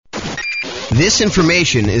This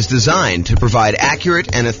information is designed to provide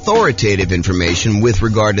accurate and authoritative information with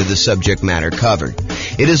regard to the subject matter covered.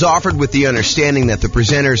 It is offered with the understanding that the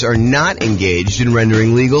presenters are not engaged in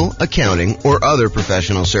rendering legal, accounting, or other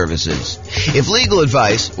professional services. If legal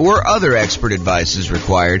advice or other expert advice is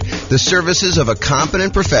required, the services of a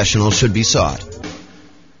competent professional should be sought.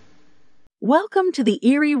 Welcome to the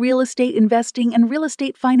Erie Real Estate Investing and Real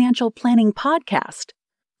Estate Financial Planning Podcast.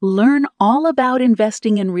 Learn all about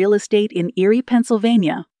investing in real estate in Erie,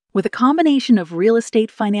 Pennsylvania, with a combination of real estate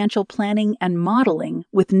financial planning and modeling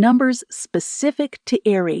with numbers specific to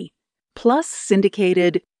Erie, plus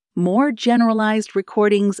syndicated, more generalized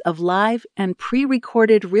recordings of live and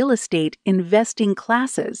pre-recorded real estate investing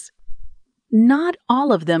classes. Not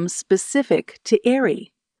all of them specific to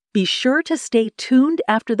Erie. Be sure to stay tuned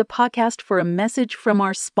after the podcast for a message from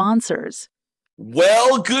our sponsors.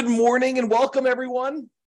 Well, good morning and welcome, everyone.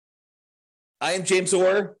 I am James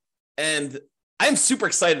Orr, and I'm super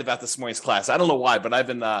excited about this morning's class. I don't know why, but I've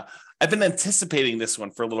been anticipating this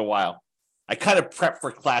one for a little while. I kind of prep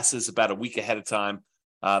for classes about a week ahead of time.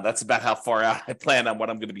 That's about how far out I plan on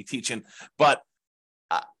what I'm going to be teaching. But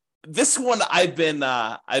this one I've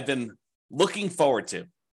been looking forward to.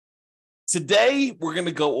 Today we're going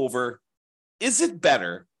to go over: is it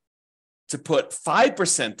better to put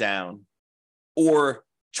 5% down or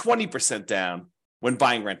 20% down when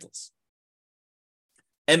buying rentals?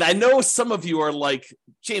 And I know some of you are like,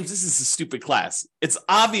 James, this is a stupid class. It's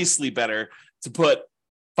obviously better to put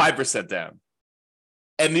 5% down.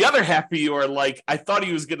 And the other half of you are like, I thought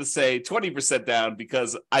he was going to say 20% down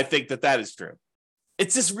because I think that is true.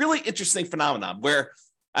 It's this really interesting phenomenon where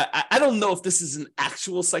I don't know if this is an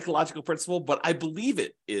actual psychological principle, but I believe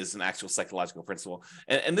it is an actual psychological principle.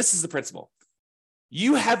 And this is the principle.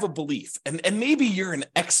 You have a belief, and maybe you're an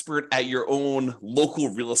expert at your own local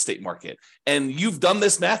real estate market, and you've done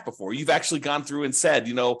this math before. You've actually gone through and said,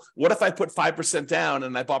 what if I put 5% down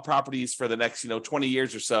and I bought properties for the next, 20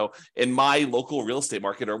 years or so in my local real estate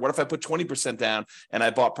market? Or what if I put 20% down and I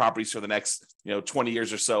bought properties for the next, 20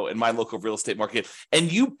 years or so in my local real estate market? And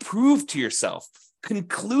you prove to yourself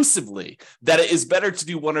conclusively that it is better to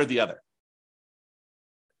do one or the other.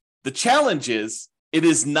 The challenge is, it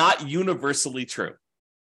is not universally true.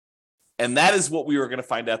 And that is what we are going to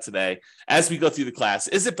find out today as we go through the class.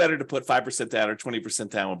 Is it better to put 5% down or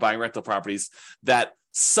 20% down when buying rental properties? That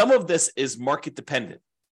some of this is market dependent.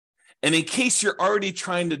 And in case you're already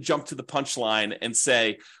trying to jump to the punchline and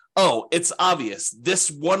say, oh, it's obvious,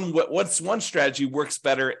 one strategy works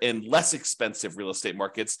better in less expensive real estate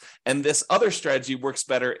markets, and this other strategy works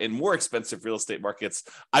better in more expensive real estate markets,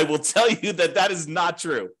 I will tell you that is not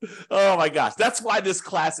true. Oh my gosh, that's why this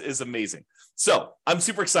class is amazing. So I'm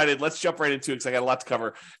super excited. Let's jump right into it because I got a lot to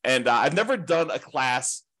cover. And I've never done a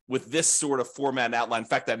class with this sort of format and outline. In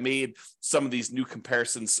fact, I made some of these new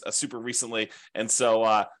comparisons super recently. And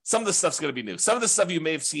so some of this stuff's going to be new. Some of the stuff you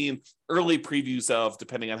may have seen early previews of,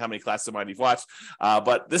 depending on how many classes of mine you've watched.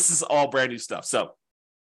 But this is all brand new stuff. So, all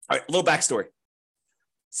right, a little backstory.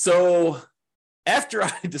 So after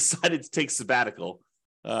I decided to take sabbatical,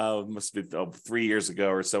 must have been 3 years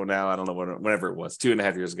ago or so now. I don't know, whenever it was,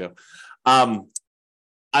 2.5 years ago.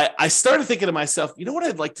 I started thinking to myself, you know what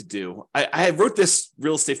I'd like to do? I wrote this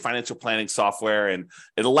real estate financial planning software, and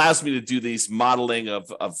it allows me to do these modeling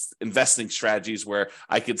of investing strategies where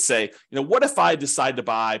I could say, what if I decide to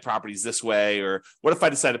buy properties this way? Or what if I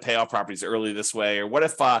decide to pay off properties early this way? Or what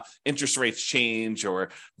if interest rates change, or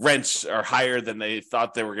rents are higher than they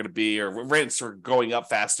thought they were going to be, or rents are going up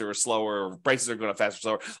faster or slower, or prices are going up faster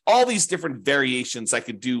or slower? All these different variations I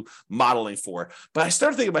could do modeling for. But I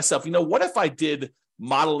started thinking to myself, what if I did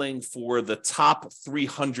modeling for the top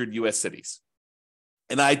 300 U.S. cities?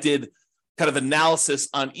 And I did kind of analysis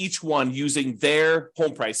on each one using their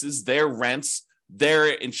home prices, their rents, their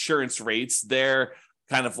insurance rates, their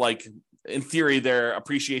kind of like, in theory, their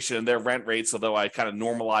appreciation and their rent rates, although I kind of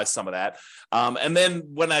normalized some of that. And then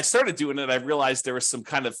when I started doing it, I realized there was some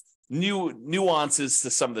kind of new nuances to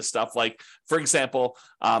some of this stuff. Like, for example,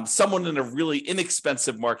 someone in a really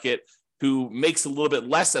inexpensive market who makes a little bit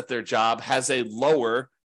less at their job has a lower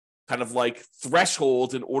kind of like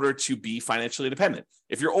threshold in order to be financially independent.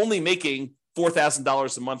 If you're only making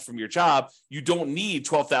 $4,000 a month from your job, you don't need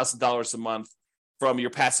 $12,000 a month from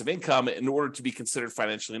your passive income in order to be considered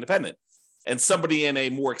financially independent. And somebody in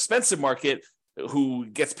a more expensive market who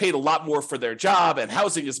gets paid a lot more for their job and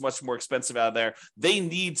housing is much more expensive out there, they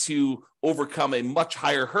need to overcome a much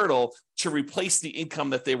higher hurdle to replace the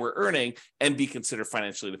income that they were earning and be considered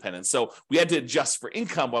financially independent. So we had to adjust for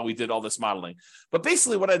income while we did all this modeling. But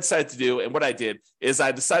basically what I decided to do, and what I did, is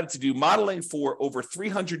I decided to do modeling for over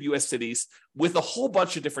 300 US cities with a whole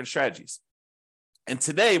bunch of different strategies. And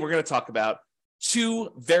today we're going to talk about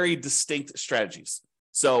two very distinct strategies.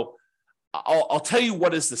 So I'll tell you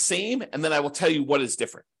what is the same, and then I will tell you what is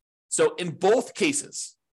different. So in both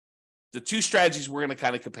cases, the two strategies we're going to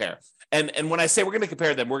kind of compare. And when I say we're going to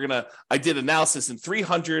compare them, I did analysis in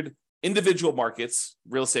 300 individual markets,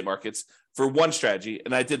 real estate markets, for one strategy.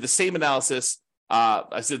 And I did the same analysis.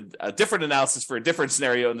 I did a different analysis for a different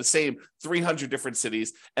scenario in the same 300 different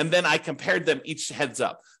cities. And then I compared them each heads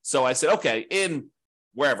up. So I said, okay, in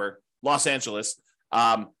wherever, Los Angeles,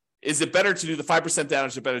 is it better to do the 5% down or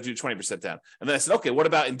is it better to do 20% down? And then I said, okay, what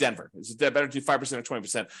about in Denver? Is it better to do 5% or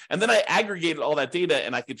 20%? And then I aggregated all that data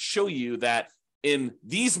and I could show you that in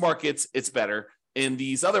these markets, it's better. In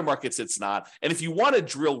these other markets, it's not. And if you want to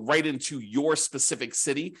drill right into your specific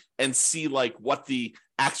city and see like what the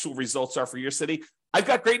actual results are for your city, I've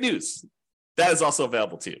got great news. That is also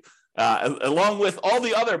available to you, along with all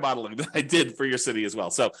the other modeling that I did for your city as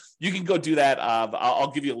well. So you can go do that.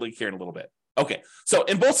 I'll give you a link here in a little bit. Okay, so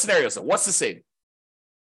in both scenarios, what's the same?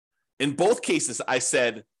 In both cases, I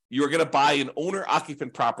said you are going to buy an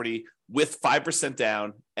owner-occupant property with 5%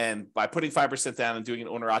 down, and by putting 5% down and doing an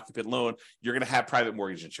owner-occupant loan, you're going to have private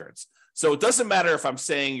mortgage insurance. So it doesn't matter if I'm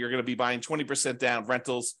saying you're going to be buying 20% down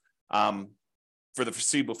rentals for the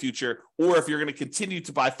foreseeable future, or if you're going to continue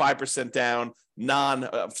to buy 5% down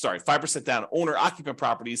 5% down owner-occupant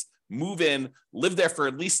properties, move in, live there for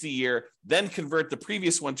at least a year, then convert the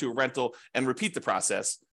previous one to a rental and repeat the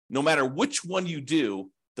process. No matter which one you do,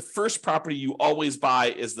 the first property you always buy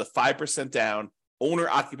is the 5% down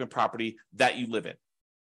owner-occupant property that you live in.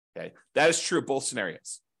 Okay, that is true of both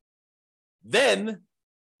scenarios. Then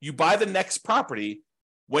you buy the next property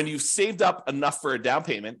when you've saved up enough for a down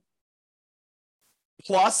payment,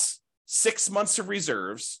 plus 6 months of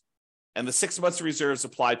reserves, and the 6 months of reserves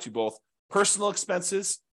apply to both personal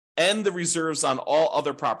expenses and the reserves on all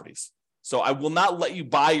other properties. So I will not let you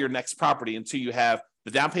buy your next property until you have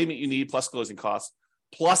the down payment you need plus closing costs,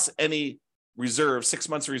 plus any reserves, 6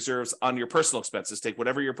 months of reserves on your personal expenses. Take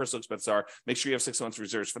whatever your personal expenses are, make sure you have 6 months of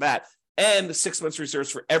reserves for that, and 6 months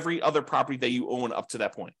reserves for every other property that you own up to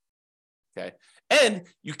that point. Okay. And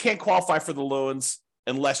you can't qualify for the loans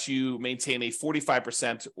unless you maintain a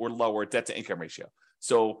 45% or lower debt to income ratio.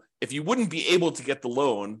 So if you wouldn't be able to get the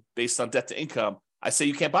loan based on debt to income, I say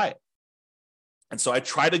you can't buy it. And so I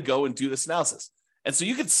try to go and do this analysis. And so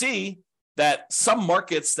you can see that some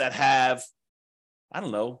markets that have,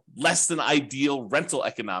 less than ideal rental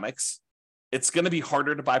economics, it's going to be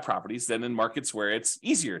harder to buy properties than in markets where it's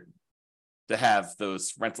easier to have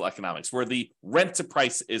those rental economics, where the rent to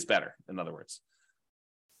price is better, in other words.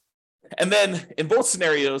 And then in both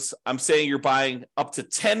scenarios, I'm saying you're buying up to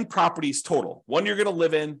 10 properties total, one you're going to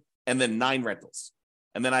live in, and then 9 rentals.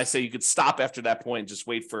 And then I say you could stop after that point and just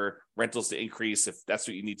wait for rentals to increase if that's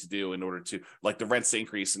what you need to do in order to, like the rents to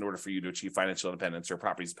increase in order for you to achieve financial independence or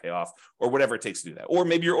properties to pay off or whatever it takes to do that. Or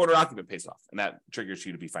maybe your owner occupant pays off and that triggers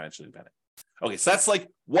you to be financially independent. Okay, so that's like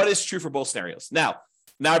what is true for both scenarios. Now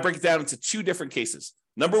I break it down into 2 different cases.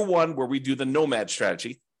 Number one, where we do the nomad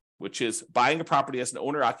strategy, which is buying a property as an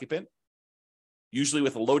owner occupant, usually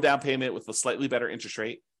with a low down payment with a slightly better interest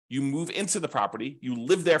rate. You move into the property, you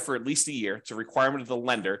live there for at least a year. It's a requirement of the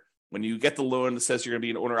lender. When you get the loan that says you're going to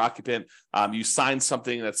be an owner occupant, you sign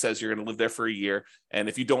something that says you're going to live there for a year. And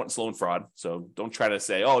if you don't, it's loan fraud. So don't try to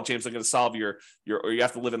say, oh, James, I'm going to solve or you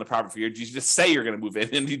have to live in the property for a year. You just say you're going to move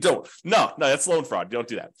in and you don't. No, that's loan fraud. You don't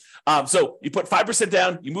do that. So you put 5%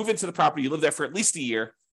 down, you move into the property, you live there for at least a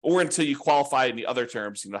year or until you qualify in the other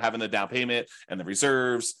terms, having the down payment and the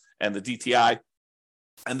reserves and the DTI.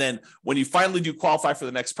 And then when you finally do qualify for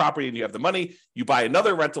the next property and you have the money, you buy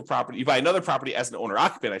another rental property, you buy another property as an owner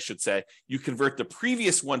occupant, I should say, you convert the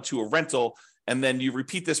previous one to a rental, and then you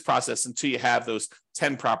repeat this process until you have those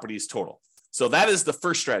 10 properties total. So that is the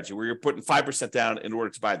first strategy where you're putting 5% down in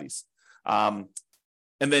order to buy these. And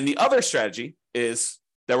then the other strategy is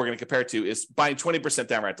that we're going to compare to is buying 20%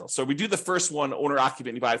 down rental. So we do the first one, owner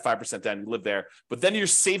occupant, you buy 5% down, you live there, but then you're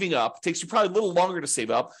saving up. It takes you probably a little longer to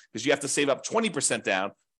save up because you have to save up 20%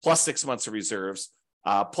 down plus 6 months of reserves,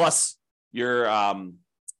 plus your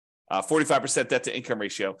 45% debt to income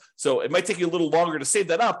ratio. So it might take you a little longer to save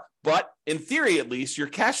that up, but in theory, at least your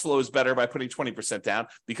cash flow is better by putting 20% down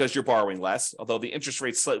because you're borrowing less, although the interest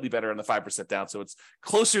rate's slightly better on the 5% down. So it's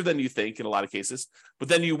closer than you think in a lot of cases, but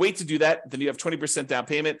then you wait to do that. Then you have 20% down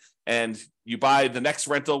payment and you buy the next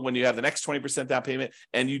rental when you have the next 20% down payment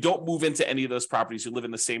and you don't move into any of those properties. You live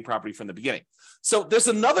in the same property from the beginning. So there's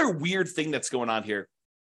another weird thing that's going on here.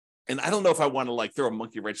 And I don't know if I want to throw a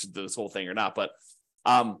monkey wrench into this whole thing or not, but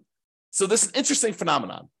so this is an interesting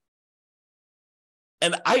phenomenon.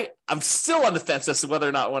 And I'm still on the fence as to whether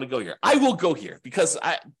or not I want to go here. I will go here because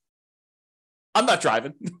I'm not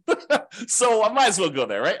driving. So I might as well go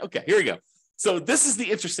there, right? Okay, here we go. So this is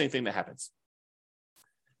the interesting thing that happens.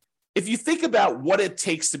 If you think about what it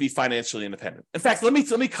takes to be financially independent. In fact, let me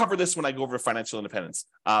cover this when I go over financial independence,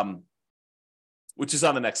 which is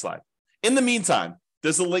on the next slide. In the meantime,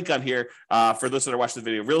 there's a link on here for those that are watching the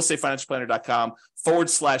video,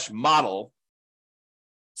 realestatefinancialplanner.com/model.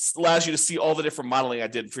 Allows you to see all the different modeling I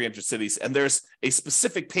did in 300 cities. And there's a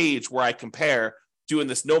specific page where I compare doing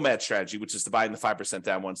this nomad strategy, which is to buying the 5%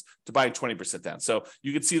 down ones to buying 20% down. So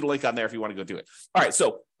you can see the link on there if you want to go do it. All right.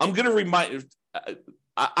 So I'm going to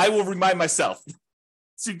I will remind myself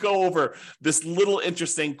to go over this little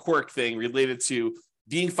interesting quirk thing related to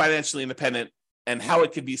being financially independent and how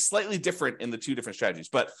it could be slightly different in the two different strategies.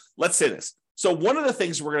 But let's say this. So one of the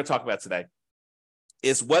things we're going to talk about today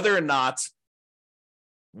is whether or not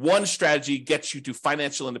one strategy gets you to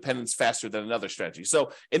financial independence faster than another strategy.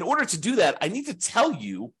 So in order to do that, I need to tell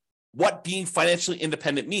you what being financially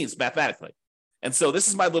independent means mathematically. And so this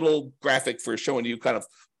is my little graphic for showing you kind of,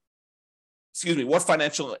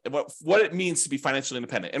 what it means to be financially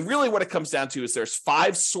independent. And really what it comes down to is there's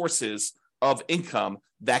 5 sources of income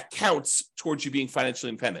that counts towards you being financially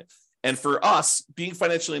independent. And for us, being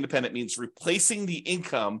financially independent means replacing the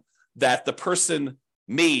income that the person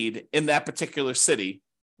made in that particular city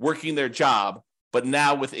working their job, but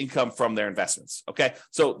now with income from their investments. Okay.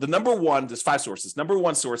 So there's 5 sources. Number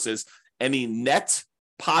 1 source is any net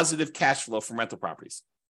positive cash flow from rental properties.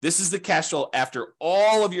 This is the cash flow after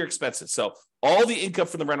all of your expenses. So all the income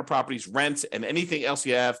from the rental properties, rent, and anything else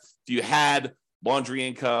you have. If you had laundry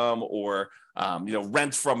income or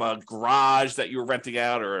rent from a garage that you were renting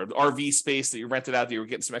out or an RV space that you rented out that you were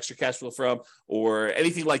getting some extra cash flow from or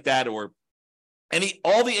anything like that, or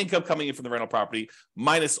all the income coming in from the rental property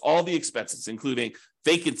minus all the expenses, including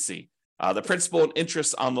vacancy, the principal and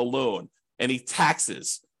interest on the loan, any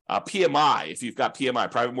taxes, PMI, if you've got PMI,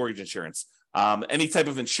 private mortgage insurance, any type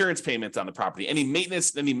of insurance payment on the property, any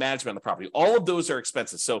maintenance, any management on the property. All of those are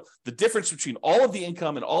expenses. So the difference between all of the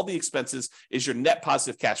income and all the expenses is your net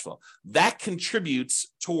positive cash flow. That contributes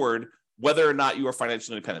toward whether or not you are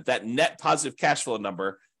financially independent. That net positive cash flow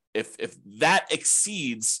number, if that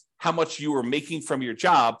exceeds how much you are making from your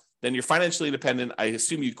job, then you're financially independent. I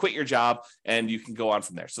assume you quit your job and you can go on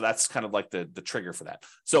from there. So that's kind of like the trigger for that.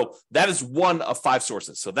 So that is one of 5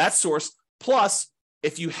 sources. So that source, plus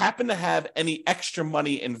if you happen to have any extra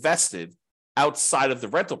money invested outside of the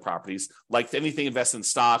rental properties, like anything invested in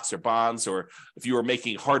stocks or bonds, or if you are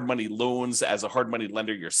making hard money loans as a hard money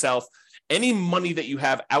lender yourself, any money that you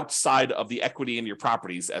have outside of the equity in your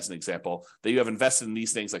properties, as an example, that you have invested in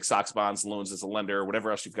these things like stocks, bonds, loans as a lender, or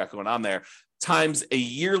whatever else you've got going on there, times a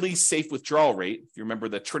yearly safe withdrawal rate. If you remember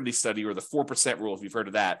the Trinity study or the 4% rule, if you've heard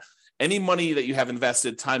of that, any money that you have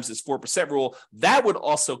invested times this 4% rule, that would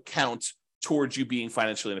also count towards you being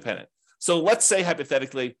financially independent. So let's say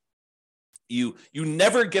hypothetically, you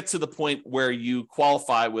never get to the point where you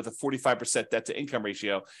qualify with a 45% debt to income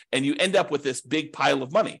ratio and you end up with this big pile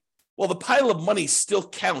of money. Well, the pile of money still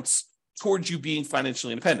counts towards you being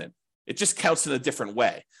financially independent. It just counts in a different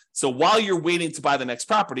way. So while you're waiting to buy the next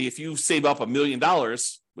property, if you save up $1 million,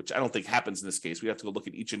 which I don't think happens in this case, we have to go look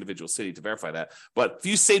at each individual city to verify that. But if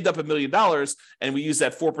you saved up $1 million and we use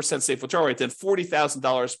that 4% safe withdrawal rate, then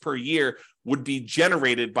 $40,000 per year would be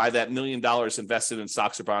generated by that $1 million invested in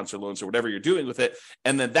stocks or bonds or loans or whatever you're doing with it.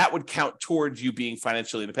 And then that would count towards you being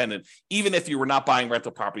financially independent, even if you were not buying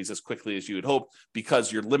rental properties as quickly as you had hoped,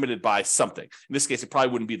 because you're limited by something. In this case, it probably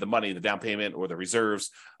wouldn't be the money, the down payment or the reserves,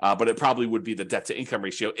 but it probably would be the debt to income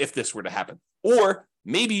ratio if this were to happen. Or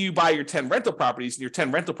maybe you buy your 10 rental properties and your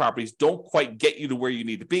 10 rental properties don't quite get you to where you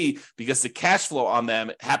need to be because the cash flow on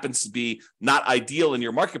them happens to be not ideal in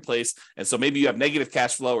your marketplace. And so maybe you have negative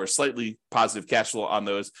cash flow or slightly positive cash flow on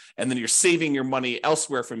those. And then you're saving your money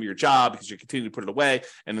elsewhere from your job because you're continuing to put it away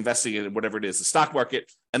and investing in whatever it is, the stock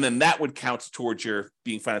market. And then that would count towards your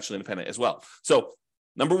being financially independent as well. So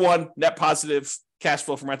number 1, net positive cash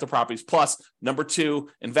flow from rental properties, plus number 2,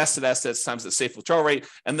 invested assets times the safe withdrawal rate.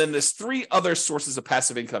 And then there's 3 other sources of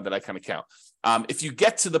passive income that I kind of count. If you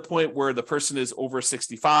get to the point where the person is over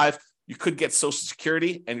 65, you could get Social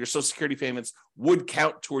Security, and your Social Security payments would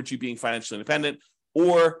count towards you being financially independent.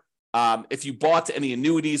 Or if you bought any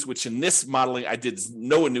annuities, which in this modeling, I did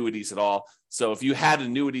no annuities at all. So if you had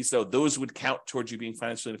annuities, though, those would count towards you being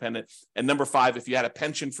financially independent. And number 5, if you had a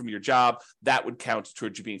pension from your job, that would count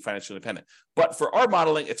towards you being financially independent. But for our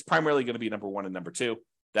modeling, it's primarily going to be number 1 and number 2,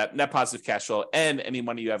 that net positive cash flow and any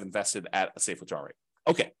money you have invested at a safe withdrawal rate.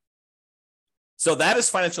 Okay. So that is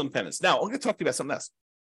financial independence. Now, I'm going to talk to you about something else.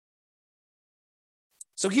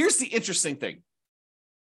 So here's the interesting thing.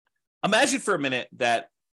 Imagine for a minute that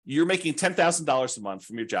you're making $10,000 a month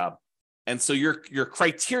from your job. And so your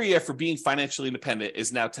criteria for being financially independent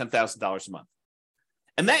is now $10,000 a month.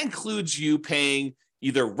 And that includes you paying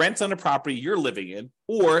either rent on a property you're living in,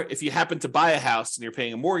 or if you happen to buy a house and you're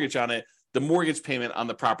paying a mortgage on it, the mortgage payment on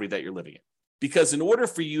the property that you're living in. Because in order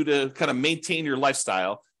for you to kind of maintain your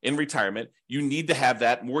lifestyle in retirement, you need to have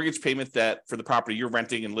that mortgage payment that for the property you're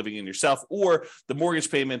renting and living in yourself, or the mortgage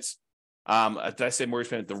payments, did I say mortgage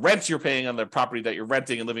payment? The rent you're paying on the property that you're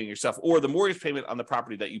renting and living in yourself, or the mortgage payment on the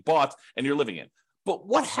property that you bought and you're living in. But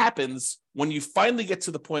what happens when you finally get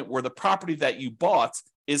to the point where the property that you bought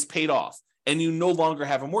is paid off and you no longer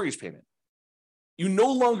have a mortgage payment? You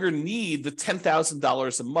no longer need the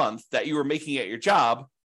 $10,000 a month that you were making at your job,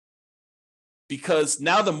 because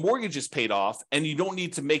now the mortgage is paid off and you don't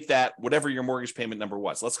need to make that whatever your mortgage payment number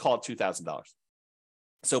was. Let's call it $2,000.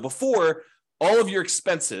 So before, all of your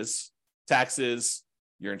expenses, taxes,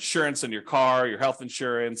 your insurance on your car, your health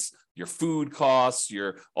insurance, your food costs,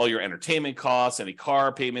 all your entertainment costs, any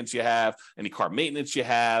car payments you have, any car maintenance you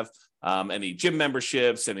have, any gym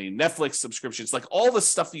memberships, any Netflix subscriptions, like all the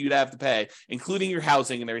stuff that you'd have to pay, including your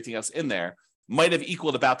housing and everything else in there, might have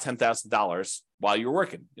equaled about $10,000 while you're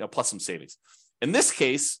working, plus some savings. In this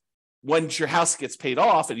case, once your house gets paid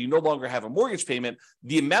off and you no longer have a mortgage payment,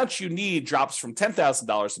 the amount you need drops from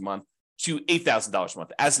 $10,000 a month to $8,000 a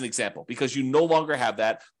month, as an example, because you no longer have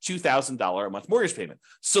that $2,000 a month mortgage payment.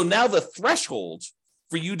 So now the threshold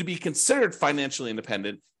for you to be considered financially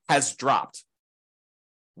independent has dropped.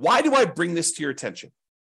 Why do I bring this to your attention?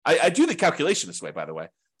 I do the calculation this way, by the way.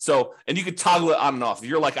 So, and you could toggle it on and off. If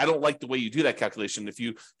you're like, I don't like the way you do that calculation, if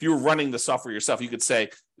you were running the software yourself, you could say,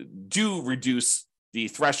 do reduce the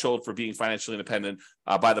threshold for being financially independent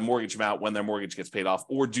by the mortgage amount when their mortgage gets paid off,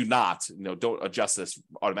 or do not, don't adjust this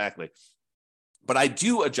automatically. But I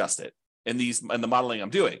do adjust it in the modeling I'm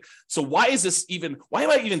doing. So why am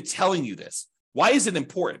I even telling you this? Why is it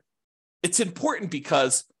important? It's important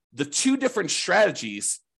because the two different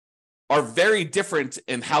strategies are very different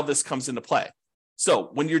in how this comes into play. So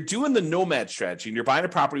when you're doing the nomad strategy and you're buying a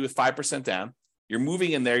property with 5% down, you're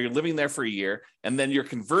moving in there, you're living there for a year, and then you're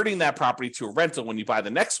converting that property to a rental when you buy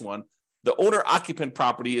the next one, the owner-occupant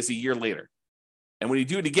property is a year later. And when you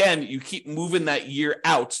do it again, you keep moving that year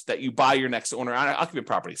out that you buy your next owner-occupant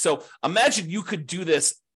property. So imagine you could do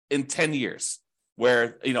this in 10 years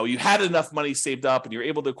where you had enough money saved up and you're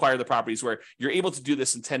able to acquire the properties where you're able to do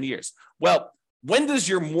this in 10 years. Well, when does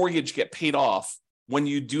your mortgage get paid off when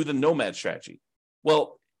you do the nomad strategy?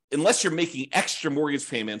 Well, unless you're making extra mortgage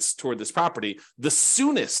payments toward this property, the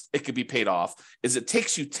soonest it could be paid off is it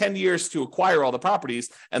takes you 10 years to acquire all the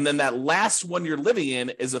properties, and then that last one you're living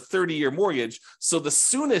in is a 30-year mortgage. So the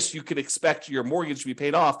soonest you could expect your mortgage to be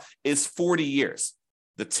paid off is 40 years.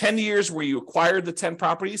 The 10 years where you acquired the 10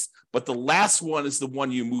 properties, but the last one is the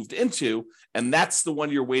one you moved into, and that's the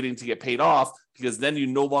one you're waiting to get paid off, because then you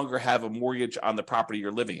no longer have a mortgage on the property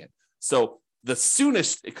you're living in. So the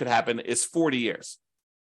soonest it could happen is 40 years.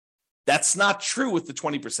 That's not true with the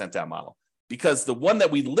 20% down model, because the one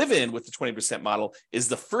that we live in with the 20% model is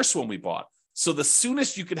the first one we bought. So the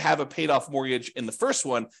soonest you could have a paid off mortgage in the first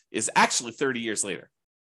one is actually 30 years later.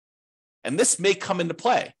 And this may come into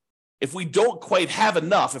play. If we don't quite have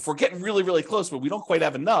enough, if we're getting really, really close, but we don't quite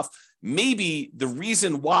have enough, maybe the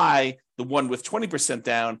reason why the one with 20%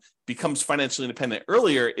 down becomes financially independent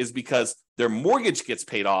earlier is because their mortgage gets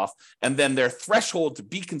paid off, and then their threshold to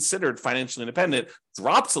be considered financially independent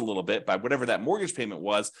drops a little bit by whatever that mortgage payment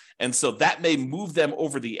was. And so that may move them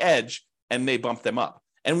over the edge and may bump them up.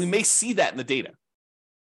 And we may see that in the data.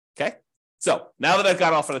 Okay. So now that I've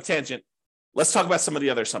got off on a tangent, let's talk about some of the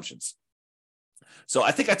other assumptions. So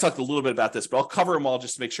I think I talked a little bit about this, but I'll cover them all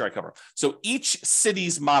just to make sure I cover them. So each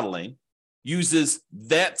city's modeling uses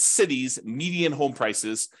that city's median home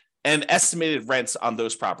prices and estimated rents on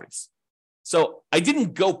those properties. So I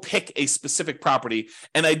didn't go pick a specific property,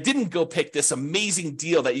 and I didn't go pick this amazing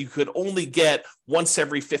deal that you could only get once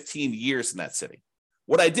every 15 years in that city.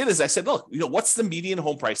 What I did is I said, look, what's the median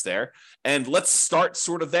home price there? And let's start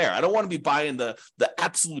sort of there. I don't want to be buying the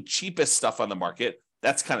absolute cheapest stuff on the market.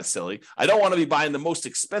 That's kind of silly. I don't want to be buying the most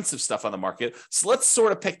expensive stuff on the market. So let's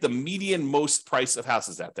sort of pick the median most price of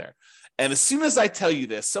houses out there. And as soon as I tell you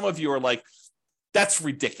this, some of you are like, that's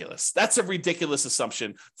ridiculous. That's a ridiculous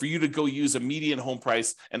assumption for you to go use a median home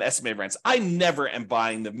price and estimated rents. I never am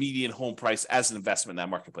buying the median home price as an investment in that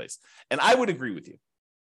marketplace. And I would agree with you.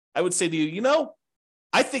 I would say to you,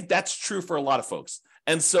 I think that's true for a lot of folks.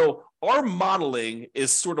 And so our modeling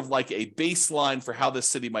is sort of like a baseline for how this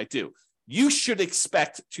city might do. you should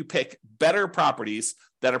expect to pick better properties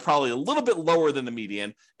that are probably a little bit lower than the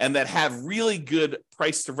median and that have really good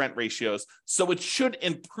price to rent ratios. So it should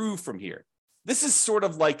improve from here. This is sort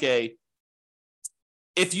of like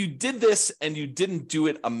if you did this and you didn't do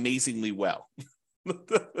it amazingly well.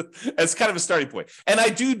 As kind of a starting point. And I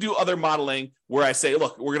do other modeling where I say,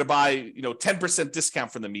 look, we're going to buy 10%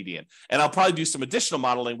 discount from the median. And I'll probably do some additional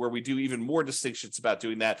modeling where we do even more distinctions about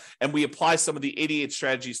doing that. And we apply some of the 88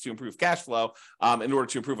 strategies to improve cash flow in order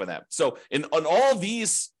to improve on that. So on all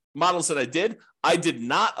these models that I did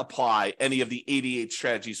not apply any of the 88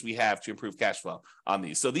 strategies we have to improve cash flow on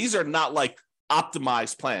these. So these are not like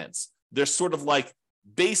optimized plans. They're sort of like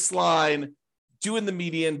baseline, doing the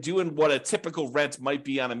median, doing what a typical rent might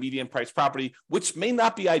be on a median price property, which may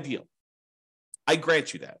not be ideal. I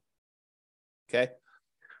grant you that. Okay.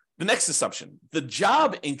 The next assumption, the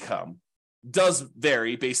job income does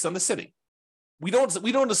vary based on the city. We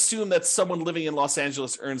don't assume that someone living in Los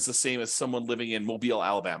Angeles earns the same as someone living in Mobile,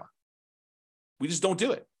 Alabama. We just don't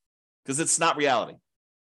do it because it's not reality.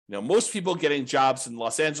 Most people getting jobs in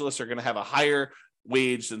Los Angeles are going to have a higher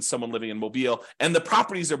wage than someone living in Mobile, and the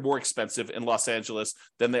properties are more expensive in Los Angeles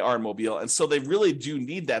than they are in Mobile, and so they really do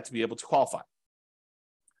need that to be able to qualify.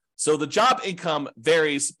 So the job income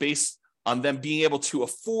varies based on them being able to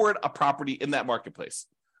afford a property in that marketplace.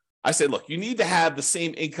 I say, look, you need to have the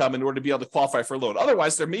same income in order to be able to qualify for a loan.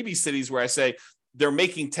 Otherwise, there may be cities where I say they're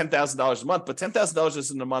making $10,000 a month, but $10,000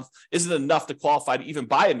 isn't enough to qualify to even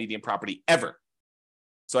buy a median property ever.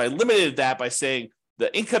 So I limited that by saying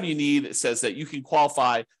the income you need says that you can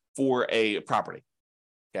qualify for a property,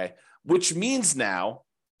 okay? Which means now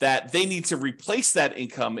that they need to replace that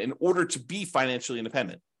income in order to be financially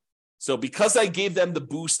independent. So because I gave them the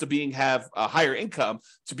boost of have a higher income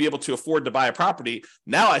to be able to afford to buy a property,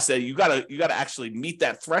 now I say you gotta actually meet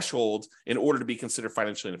that threshold in order to be considered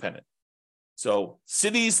financially independent. So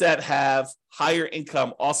cities that have higher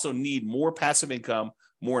income also need more passive income,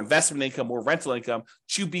 more investment income, more rental income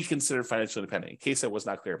to be considered financially independent, in case I was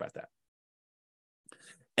not clear about that.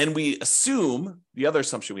 And we assume, the other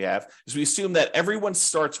assumption we have, is we assume that everyone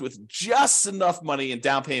starts with just enough money in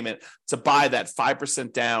down payment to buy that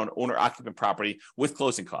 5% down owner-occupant property with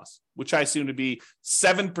closing costs, which I assume to be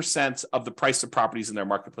 7% of the price of properties in their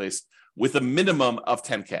marketplace with a minimum of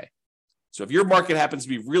 $10K. So if your market happens to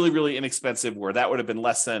be really, really inexpensive, where that would have been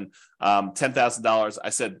less than $10,000, I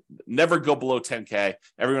said never go below $10K.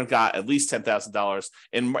 Everyone got at least $10,000.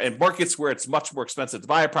 In markets where it's much more expensive to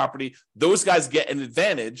buy a property, those guys get an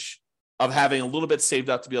advantage of having a little bit saved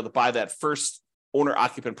up to be able to buy that first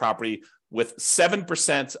owner-occupant property with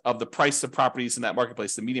 7% of the price of properties in that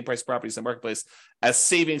marketplace, the median price of properties in the marketplace, as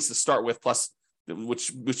savings to start with, plus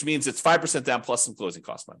which means it's 5% down plus some closing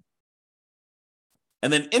cost money.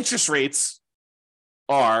 And then interest rates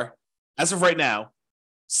are, as of right now,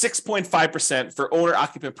 6.5% for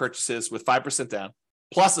owner-occupant purchases with 5% down,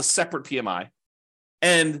 plus a separate PMI,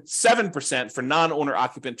 and 7% for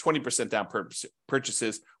non-owner-occupant 20% down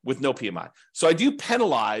purchases with no PMI. So I do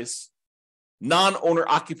penalize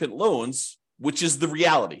non-owner-occupant loans, which is the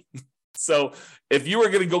reality. So if you were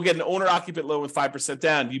going to go get an owner-occupant loan with 5%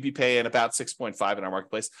 down, you'd be paying about 6.5 in our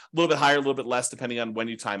marketplace, a little bit higher, a little bit less, depending on when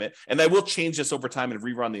you time it. And I will change this over time and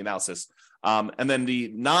rerun the analysis. And then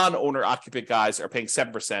the non-owner-occupant guys are paying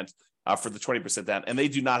 7% for the 20% down, and they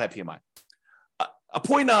do not have PMI. A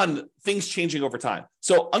point on things changing over time.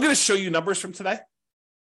 So I'm going to show you numbers from today.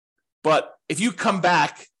 But if you come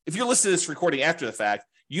back, if you're listening to this recording after the fact,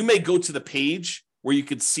 you may go to the page where you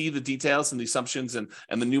could see the details and the assumptions and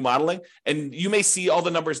the new modeling, and you may see all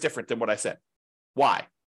the numbers different than what I said. Why?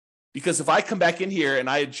 Because if I come back in here and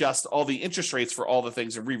I adjust all the interest rates for all the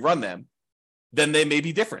things and rerun them, then they may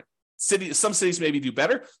be different. Some cities maybe do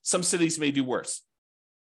better, some cities may do worse.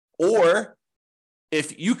 Or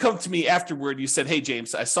if you come to me afterward, you said, hey,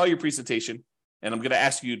 James, I saw your presentation, and I'm going to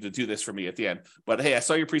ask you to do this for me at the end, but hey, I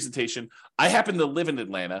saw your presentation. I happen to live in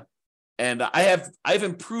Atlanta, and I've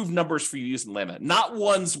improved numbers for you using Atlanta, not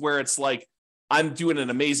ones where it's like I'm doing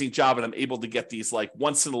an amazing job and I'm able to get these like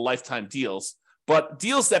once in a lifetime deals, but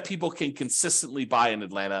deals that people can consistently buy in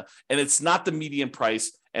Atlanta. And it's not the median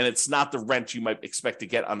price, and it's not the rent you might expect to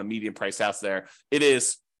get on the median price house there. It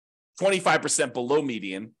is 25% below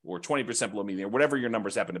median or 20% below median, whatever your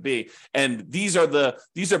numbers happen to be. And these are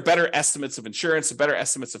better estimates of insurance and better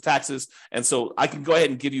estimates of taxes. And so I can go ahead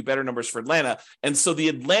and give you better numbers for Atlanta. And so the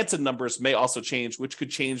Atlanta numbers may also change, which could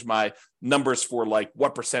change my numbers for like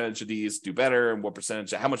what percentage of these do better and what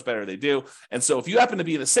percentage, how much better they do. And so if you happen to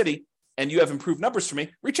be in a city and you have improved numbers for me,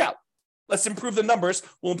 reach out. let's improve the numbers.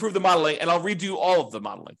 We'll improve the modeling, and I'll redo all of the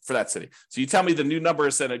modeling for that city. So you tell me the new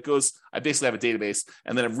numbers, and it goes, I basically have a database,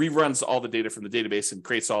 and then it reruns all the data from the database and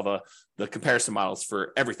creates all the comparison models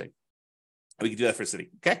for everything. We can do that for a city,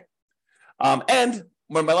 okay? And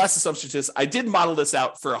one of my last assumptions is I did model this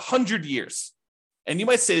out for 100 years. And you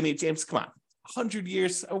might say to me, James, come on, 100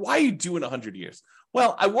 years? Why are you doing 100 years?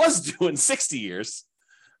 Well, I was doing 60 years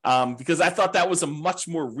because I thought that was a much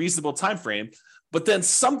more reasonable time frame. But then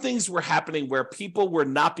some things were happening where people were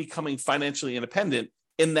not becoming financially independent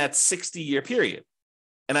in that 60-year period.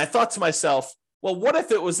 And I thought to myself, well, what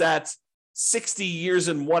if it was at 60 years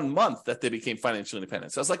and 1 month that they became financially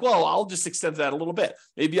independent? So I was like, well, I'll just extend that a little bit.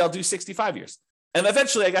 Maybe I'll do 65 years. And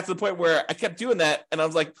eventually I got to the point where I kept doing that. And I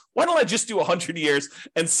was like, why don't I just do 100 years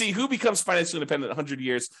and see who becomes financially independent in 100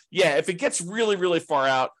 years? Yeah, if it gets really, really far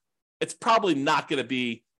out, it's probably not going to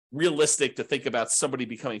be realistic to think about somebody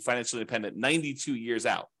becoming financially independent 92 years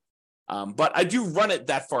out. But I do run it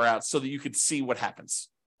that far out so that you could see what happens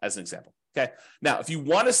as an example. Okay. Now, if you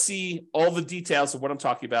want to see all the details of what I'm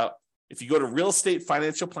talking about, if you go to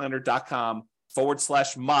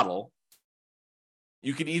realestatefinancialplanner.com/model,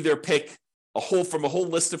 you can either pick from a whole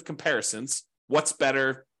list of comparisons, what's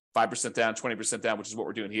better, 5% down, 20% down, which is what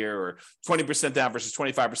we're doing here, or 20% down versus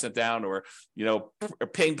 25% down, or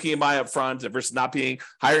paying PMI up front versus not paying,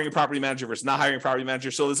 hiring a property manager versus not hiring a property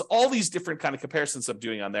manager. So there's all these different kind of comparisons I'm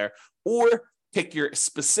doing on there. Or pick your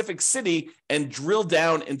specific city and drill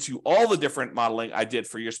down into all the different modeling I did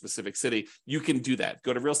for your specific city. You can do that.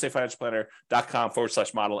 Go to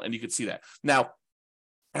realestatefinancialplanner.com/model and you can see that. Now,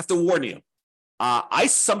 I have to warn you, I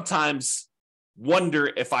sometimes wonder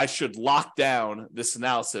if I should lock down this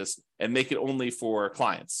analysis and make it only for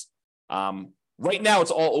clients. Right now, it's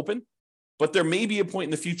all open, but there may be a point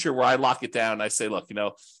in the future where I lock it down. And I say, look,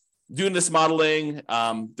 doing this modeling,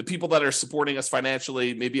 the people that are supporting us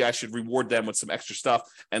financially, maybe I should reward them with some extra stuff.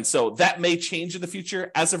 And so that may change in the future.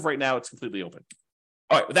 As of right now, it's completely open.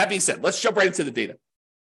 All right, with that being said, let's jump right into the data.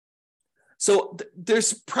 So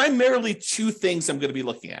there's primarily two things I'm going to be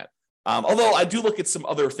looking at. Although I do look at some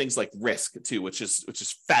other things like risk too, which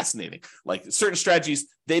is fascinating. Like certain strategies,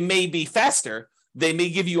 they may be faster, they may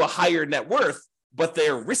give you a higher net worth, but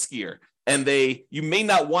they're riskier, and you may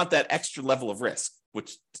not want that extra level of risk,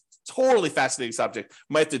 which totally fascinating subject.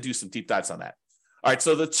 Might have to do some deep dives on that. All right,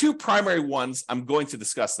 so the two primary ones I'm going to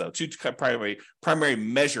discuss, though, two primary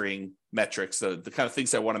measuring metrics, the kind of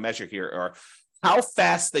things I want to measure here are how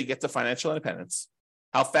fast they get to financial independence,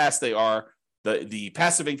 how fast they are, the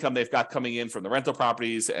passive income they've got coming in from the rental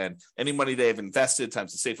properties, and any money they've invested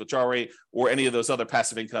times the safe withdrawal rate, or any of those other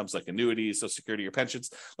passive incomes like annuities, Social Security, or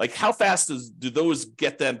pensions. Like how fast do those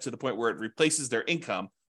get them to the point where it replaces their income?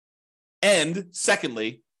 And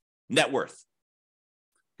secondly, net worth.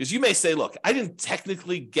 Because you may say, look, I didn't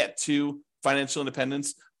technically get to financial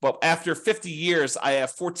independence, but after 50 years, I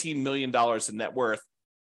have $14 million in net worth.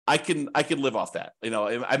 I can live off that.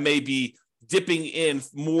 I may be dipping in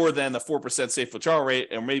more than the 4% safe withdrawal rate,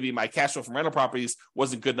 and maybe my cash flow from rental properties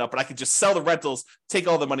wasn't good enough, but I could just sell the rentals, take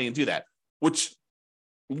all the money and do that, which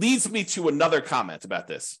leads me to another comment about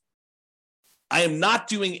this. I am not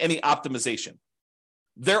doing any optimization.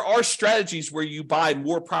 There are strategies where you buy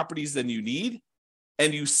more properties than you need,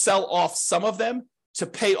 and you sell off some of them to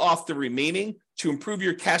pay off the remaining to improve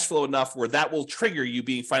your cash flow enough where that will trigger you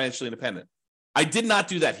being financially independent. I did not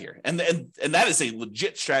do that here. And that is a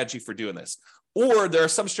legit strategy for doing this. Or there are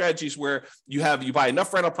some strategies where you buy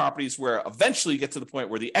enough rental properties where eventually you get to the point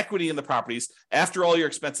where the equity in the properties, after all your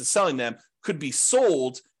expenses selling them, could be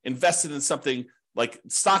sold, invested in something like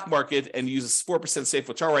stock market, and use a 4% safe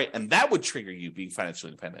withdrawal rate, and that would trigger you being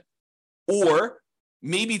financially independent. Or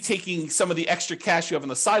maybe taking some of the extra cash you have on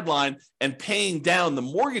the sideline and paying down the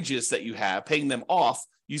mortgages that you have, paying them off,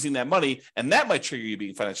 using that money, and that might trigger you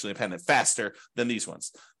being financially independent faster than these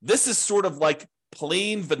ones. This is sort of like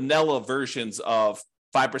plain vanilla versions of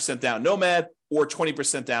 5% down nomad or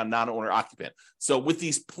 20% down non-owner occupant. So with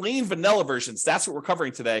these plain vanilla versions, that's what we're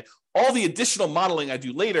covering today. All the additional modeling I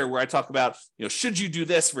do later, where I talk about, should you do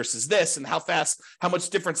this versus this, and how much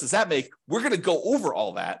difference does that make? We're going to go over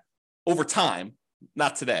all that over time,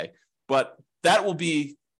 not today, but that will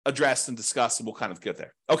be addressed and discussed, and we'll kind of get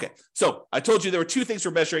there. Okay, so I told you there were two things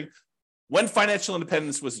we're measuring: when financial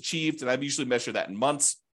independence was achieved, and I usually measure that in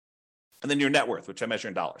months, and then your net worth, which I measure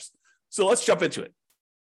in dollars. So let's jump into it.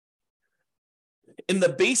 In the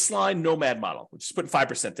baseline nomad model, which is putting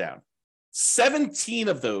 5% down, 17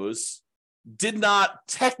 of those did not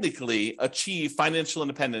technically achieve financial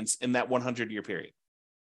independence in that 100-year period,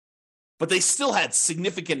 but they still had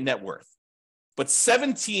significant net worth. But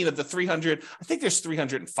 17 of the 300, I think there's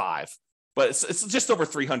 305 but it's just over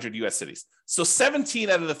 300 U.S. cities. So 17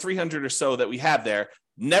 out of the 300 or so that we have there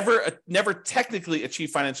never technically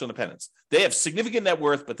achieved financial independence. They have significant net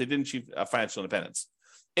worth, but they didn't achieve financial independence.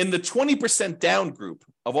 In the 20% down group,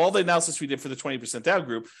 of all the analysis we did for the 20% down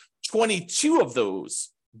group, 22 of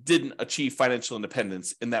those didn't achieve financial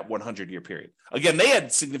independence in that 100-year period. Again, they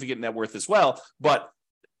had significant net worth as well, but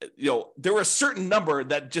there were a certain number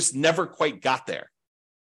that just never quite got there.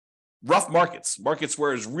 Rough markets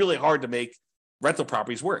where it's really hard to make rental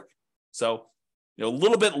properties work. So, a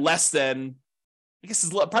little bit less than, I guess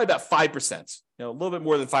it's probably about 5%, a little bit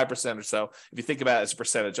more than 5% or so. If you think about it as a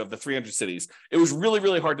percentage of the 300 cities, it was really,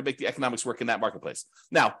 really hard to make the economics work in that marketplace.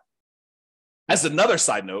 Now, as another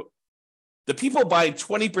side note, the people buying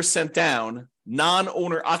 20% down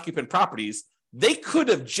non-owner occupant properties, they could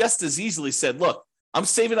have just as easily said, look, I'm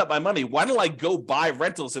saving up my money. Why don't I go buy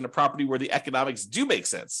rentals in a property where the economics do make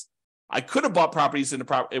sense? I could have bought properties in a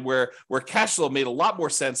property where cash flow made a lot more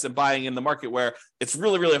sense than buying in the market where it's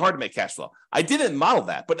really, really hard to make cash flow. I didn't model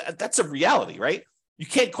that, but that's a reality, right? You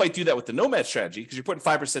can't quite do that with the nomad strategy because you're putting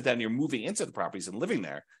 5% down and you're moving into the properties and living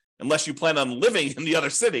there. Unless you plan on living in the other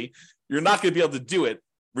city, you're not going to be able to do it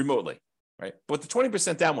remotely, right? But the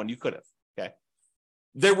 20% down one, you could have, okay?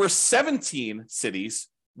 There were 17 cities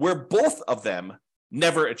where both of them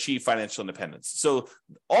never achieved financial independence. So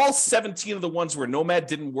all 17 of the ones where nomad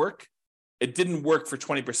didn't work, it didn't work for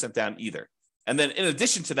 20% down either. And then in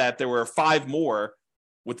addition to that, there were 5 more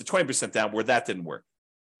with the 20% down where that didn't work.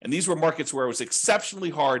 And these were markets where it was exceptionally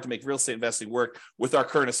hard to make real estate investing work with our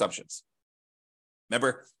current assumptions.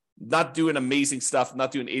 Remember, not doing amazing stuff, not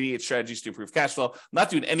doing 88 strategies to improve cash flow, not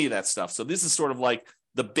doing any of that stuff. So this is sort of like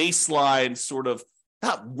the baseline sort of,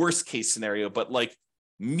 not worst case scenario, but like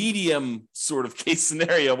medium sort of case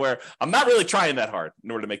scenario where I'm not really trying that hard in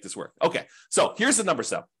order to make this work. Okay, so here's the numbers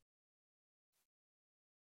though.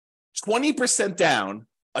 20% down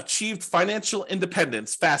achieved financial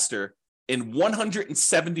independence faster in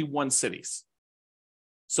 171 cities.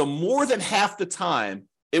 So more than half the time,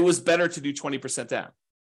 it was better to do 20% down.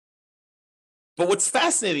 But what's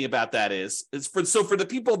fascinating about that is for the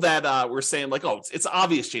people that were saying like, oh, it's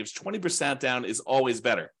obvious, James, 20% down is always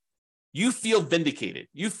better. You feel vindicated.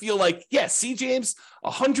 You feel like, yeah, see, James,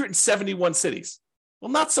 171 cities.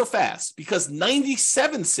 Well, not so fast because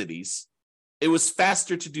 97 cities, it was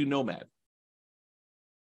faster to do nomad.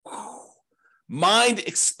 Mind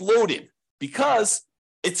exploded because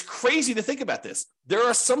it's crazy to think about this. There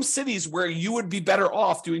are some cities where you would be better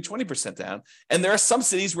off doing 20% down, and there are some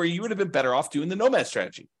cities where you would have been better off doing the nomad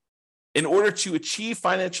strategy in order to achieve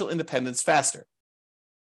financial independence faster.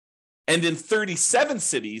 And in 37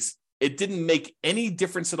 cities, it didn't make any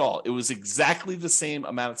difference at all. It was exactly the same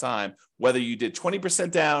amount of time, whether you did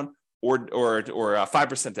 20% down or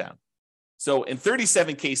 5% down. So in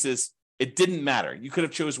 37 cases, it didn't matter. You could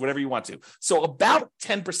have chose whatever you want to. So about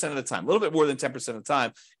 10% of the time, a little bit more than 10% of the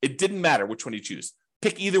time, it didn't matter which one you choose.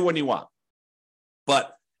 Pick either one you want.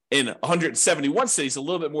 But in 171 cities, a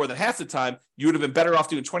little bit more than half the time, you would have been better off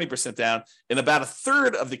doing 20% down. In about a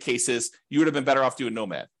third of the cases, you would have been better off doing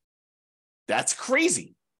nomad. That's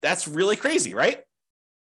crazy. That's really crazy, right?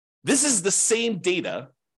 This is the same data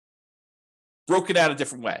broken out a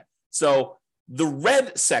different way. So the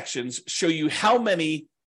red sections show you how many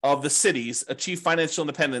of the cities achieve financial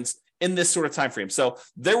independence in this sort of time frame. So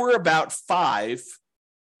there were about 5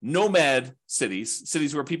 nomad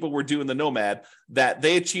cities where people were doing the nomad, that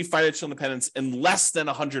they achieved financial independence in less than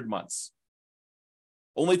 100 months.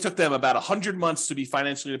 Only took them about 100 months to be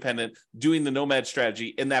financially independent doing the nomad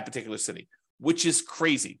strategy in that particular city, which is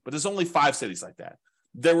crazy. But there's only 5 cities like that.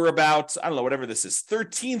 There were about, I don't know, whatever this is,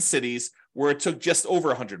 13 cities where it took just over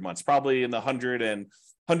 100 months, probably in the 100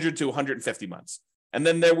 to 150 months. And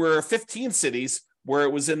then there were 15 cities where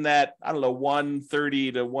it was in that, I don't know,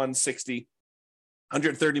 130 to 160,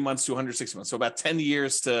 130 months to 160 months. So about 10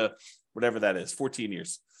 years to whatever that is, 14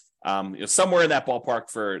 years, somewhere in that ballpark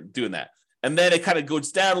for doing that. And then it kind of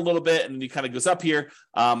goes down a little bit and then it kind of goes up here.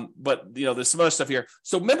 But there's some other stuff here.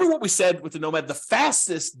 So remember what we said with the nomad, the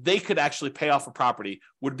fastest they could actually pay off a property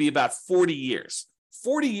would be about 40 years.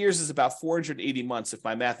 40 years is about 480 months, if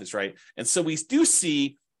my math is right. And so we do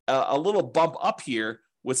see a little bump up here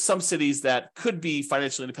with some cities that could be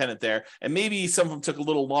financially independent there. And maybe some of them took a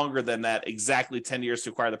little longer than that, exactly 10 years to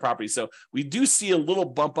acquire the property. So we do see a little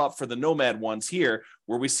bump up for the nomad ones here,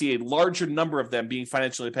 where we see a larger number of them being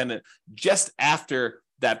financially independent just after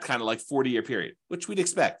that kind of like 40-year period, which we'd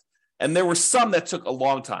expect. And there were some that took a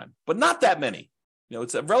long time, but not that many.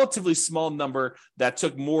 It's a relatively small number that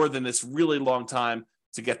took more than this really long time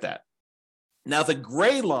to get that. Now, the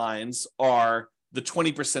gray lines are the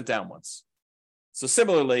 20% down ones. So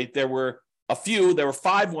similarly, there were a few, there were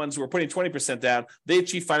 5 ones who were putting 20% down. They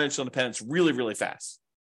achieved financial independence really, really fast.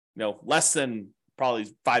 Less than probably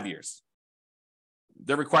 5 years.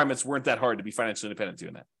 Their requirements weren't that hard to be financially independent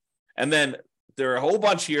doing that. And then there are a whole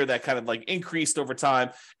bunch here that kind of like increased over time,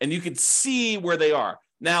 and you can see where they are.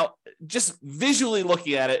 Now, just visually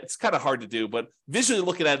looking at it, it's kind of hard to do, but visually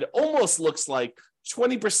looking at it, it almost looks like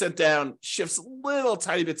 20% down shifts a little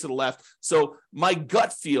tiny bit to the left. So my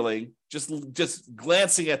gut feeling, just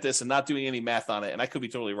glancing at this and not doing any math on it, and I could be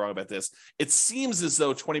totally wrong about this, it seems as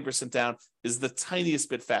though 20% down is the tiniest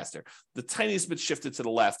bit faster, the tiniest bit shifted to the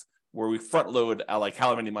left, where we front load like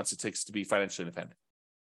how many months it takes to be financially independent.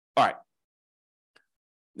 All right.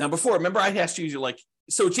 Now, before, remember I asked you, you're like,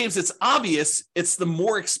 so James, it's obvious it's the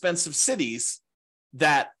more expensive cities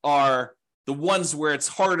that are the ones where it's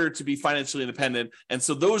harder to be financially independent. And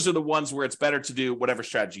so those are the ones where it's better to do whatever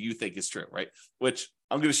strategy you think is true, right? Which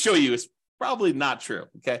I'm going to show you is probably not true,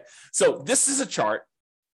 okay? So this is a chart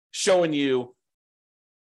showing you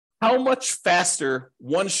how much faster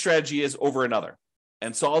one strategy is over another.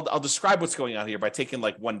 And so I'll describe what's going on here by taking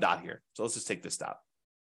like one dot here. So let's just take this dot.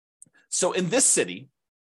 So in this city,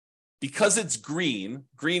 because it's green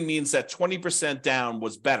means that 20% down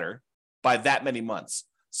was better by that many months.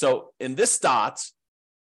 So in this dot,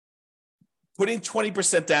 putting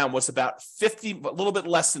 20% down was about a little bit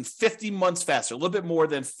less than 50 months faster, a little bit more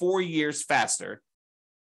than 4 years faster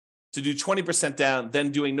to do 20% down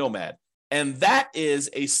than doing Nomad. And that is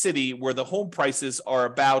a city where the home prices are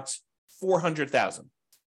about $400,000,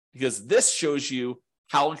 because this shows you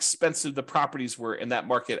how expensive the properties were in that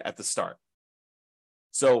market at the start.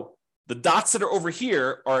 So the dots that are over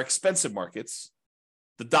here are expensive markets.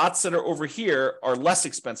 The dots that are over here are less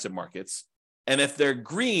expensive markets. And if they're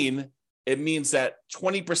green, it means that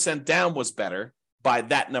 20% down was better by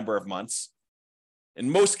that number of months.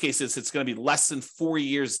 In most cases, it's going to be less than 4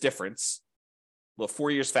 years difference. Well,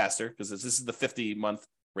 4 years faster, because this is the 50-month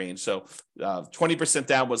range. So 20%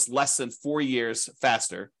 down was less than 4 years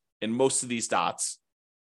faster in most of these dots.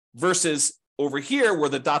 Versus over here, where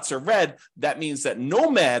the dots are red, that means that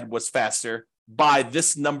Nomad was faster by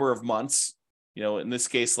this number of months. In this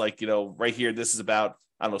case, right here, this is about,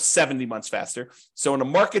 70 months faster. So in a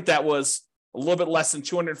market that was a little bit less than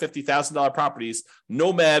 $250,000 properties,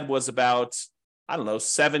 Nomad was about,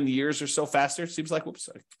 7 years or so faster. Seems like, whoops,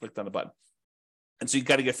 I clicked on the button. And so you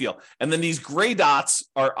got to get a feel. And then these gray dots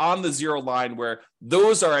are on the zero line where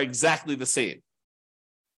those are exactly the same.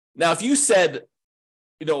 Now, if you said,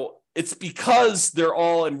 it's because they're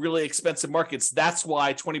all in really expensive markets, that's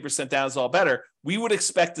why 20% down is all better, we would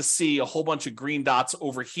expect to see a whole bunch of green dots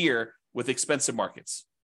over here with expensive markets.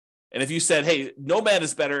 And if you said, hey, Nomad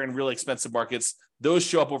is better in really expensive markets, those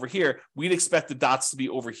show up over here, we'd expect the dots to be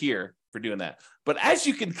over here for doing that. But as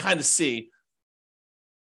you can kind of see,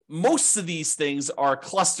 most of these things are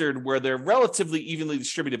clustered where they're relatively evenly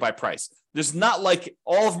distributed by price. There's not like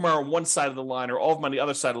all of them are on one side of the line or all of them on the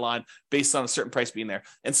other side of the line based on a certain price being there.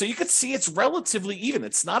 And so you could see it's relatively even.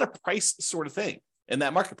 It's not a price sort of thing in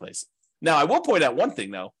that marketplace. Now, I will point out one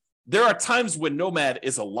thing, though. There are times when Nomad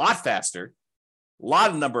is a lot faster, a lot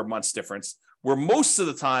of number of months difference, where most of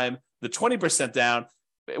the time the 20% down,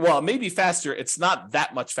 well, it may be faster. It's not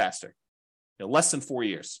that much faster, less than 4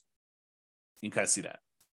 years. You can kind of see that.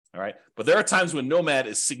 All right. But there are times when Nomad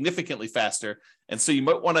is significantly faster. And so you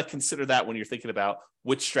might want to consider that when you're thinking about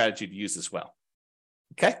which strategy to use as well.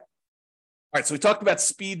 Okay. All right. So we talked about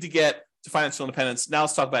speed to get to financial independence. Now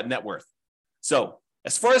let's talk about net worth. So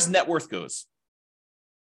as far as net worth goes,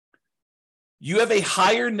 you have a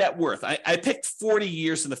higher net worth. I picked 40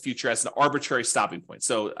 years in the future as an arbitrary stopping point.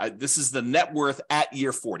 So this is the net worth at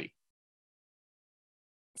year 40.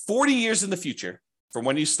 40 years in the future from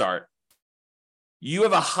when you start, you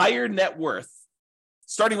have a higher net worth,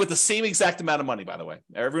 starting with the same exact amount of money, by the way.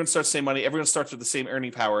 Everyone starts the same money. Everyone starts with the same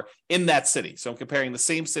earning power in that city. So I'm comparing the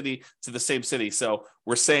same city to the same city. So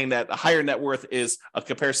we're saying that a higher net worth is a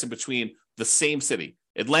comparison between the same city,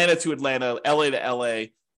 Atlanta to Atlanta, LA to LA,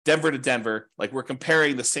 Denver to Denver. Like we're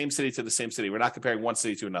comparing the same city to the same city. We're not comparing one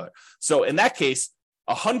city to another. So in that case,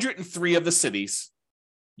 103 of the cities,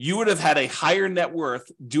 you would have had a higher net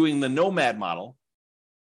worth doing the Nomad model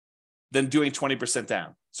than doing 20%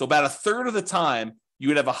 down. So about a third of the time, you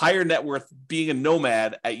would have a higher net worth being a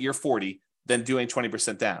Nomad at year 40 than doing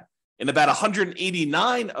 20% down. In about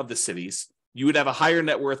 189 of the cities, you would have a higher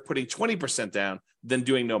net worth putting 20% down than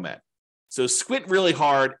doing Nomad. So squint really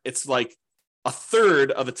hard. It's like a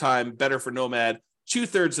third of the time better for Nomad,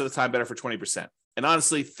 2/3 of the time better for 20%. And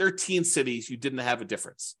honestly, 13 cities, you didn't have a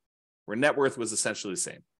difference where net worth was essentially the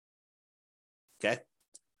same. Okay.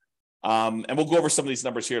 And we'll go over some of these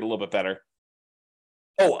numbers here a little bit better.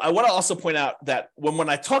 Oh, I want to also point out that when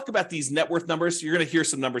I talk about these net worth numbers, you're going to hear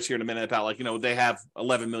some numbers here in a minute about like, they have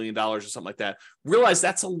 $11 million or something like that. Realize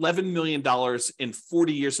that's $11 million in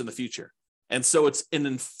 40 years in the future. And so it's an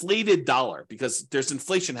inflated dollar because there's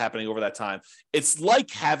inflation happening over that time. It's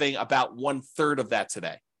like having about 1/3 of that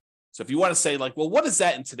today. So if you want to say like, well, what is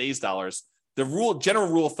that in today's dollars? The general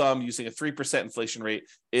rule of thumb using a 3% inflation rate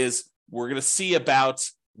is we're going to see about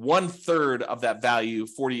 1/3 of that value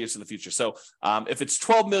 40 years in the future. So if it's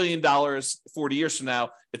 $12 million 40 years from now,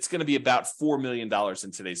 it's going to be about $4 million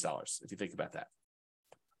in today's dollars, if you think about that.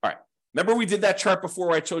 All right. Remember we did that chart before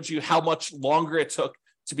where I told you how much longer it took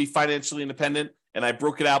to be financially independent? And I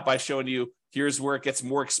broke it out by showing you here's where it gets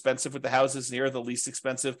more expensive with the houses, and here are the least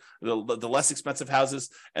expensive, the less expensive houses.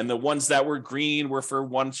 And the ones that were green were for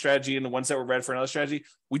one strategy, and the ones that were red for another strategy.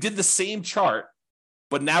 We did the same chart,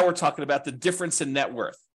 but now we're talking about the difference in net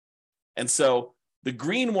worth. And so the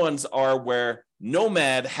green ones are where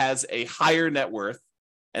Nomad has a higher net worth,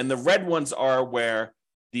 and the red ones are where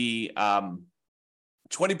the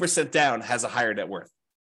 20% down has a higher net worth.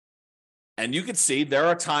 And you can see there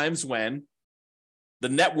are times when the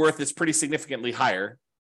net worth is pretty significantly higher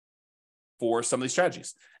for some of these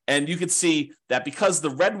strategies. And you can see that because the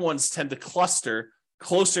red ones tend to cluster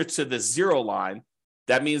closer to the zero line,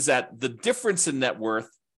 that means that the difference in net worth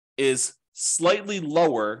is slightly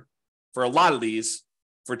lower for a lot of these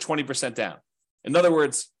for 20% down. In other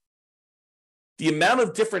words, the amount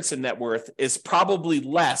of difference in net worth is probably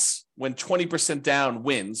less when 20% down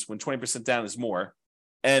wins, when 20% down is more.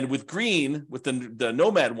 And with green, with the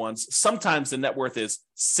Nomad ones, sometimes the net worth is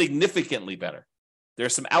significantly better. There are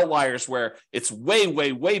some outliers where it's way,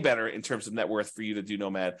 way, way better in terms of net worth for you to do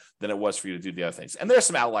Nomad than it was for you to do the other things. And there are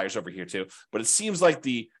some outliers over here too, but it seems like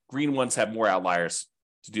the green ones have more outliers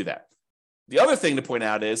to do that. The other thing to point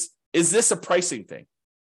out is this a pricing thing?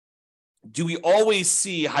 Do we always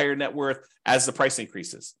see higher net worth as the price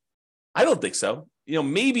increases? I don't think so.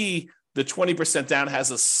 Maybe the 20% down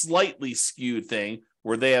has a slightly skewed thing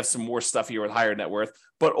where they have some more stuff here with higher net worth.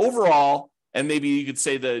 But overall, and maybe you could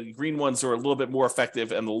say the green ones are a little bit more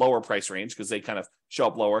effective in the lower price range because they kind of show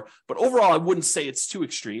up lower. But overall, I wouldn't say it's too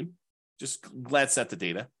extreme. Just glance at the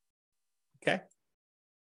data. Okay.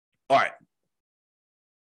 All right.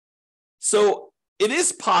 So it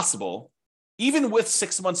is possible, even with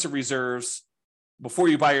 6 months of reserves before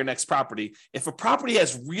you buy your next property, if a property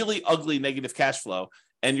has really ugly negative cash flow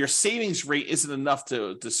and your savings rate isn't enough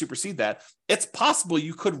to supersede that, it's possible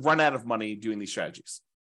you could run out of money doing these strategies.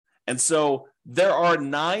 And so there are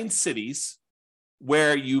 9 cities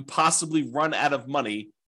where you possibly run out of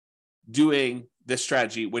money doing this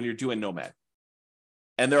strategy when you're doing Nomad.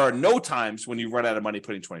 And there are no times when you run out of money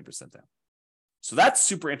putting 20% down. So that's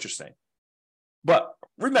super interesting. But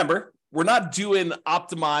remember, we're not doing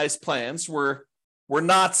optimized plans. We're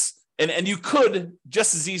not, and you could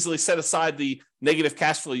just as easily set aside the negative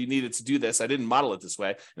cash flow you needed to do this. I didn't model it this way,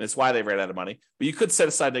 and it's why they ran out of money. But you could set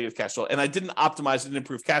aside negative cash flow, and I didn't optimize it and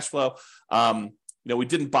improve cash flow. We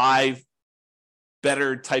didn't buy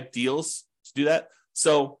better type deals to do that.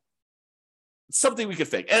 So it's something we could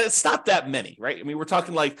fake, and it's not that many, right? I mean, we're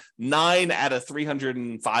talking like 9 out of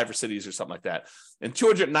 305 cities or something like that, and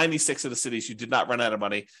 296 of the cities you did not run out of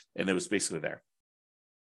money, and it was basically there.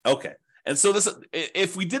 Okay. And so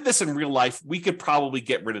if we did this in real life, we could probably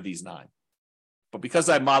get rid of these 9. But because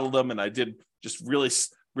I modeled them and I did just really,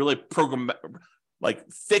 really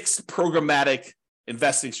fixed programmatic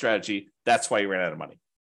investing strategy, that's why you ran out of money.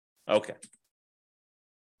 Okay.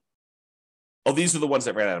 Oh, these are the ones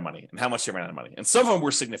that ran out of money and how much they ran out of money. And some of them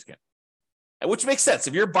were significant, which makes sense.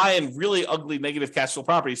 If you're buying really ugly negative cash flow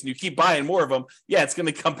properties and you keep buying more of them, yeah, it's going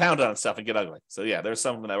to compound on itself and get ugly. So yeah, there's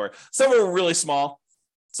some of them that some of them were really small.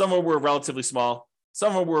 Some of them were relatively small.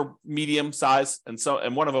 Some of them were medium size.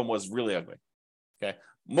 And one of them was really ugly. Okay.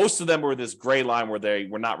 Most of them were this gray line where they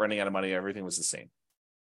were not running out of money. Everything was the same.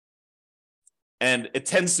 And it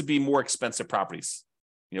tends to be more expensive properties,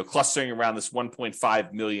 clustering around this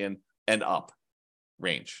 1.5 million and up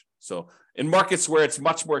range. So in markets where it's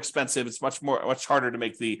much more expensive, it's much harder to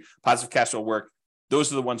make the positive cash flow work.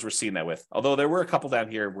 Those are the ones we're seeing that with. Although there were a couple down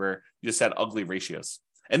here where you just had ugly ratios.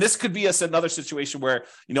 And this could be another situation where,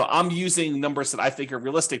 I'm using numbers that I think are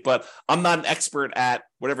realistic, but I'm not an expert at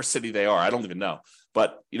whatever city they are. I don't even know.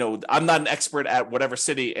 But, I'm not an expert at whatever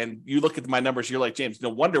city. And you look at my numbers, you're like, James, no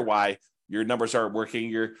wonder why your numbers aren't working.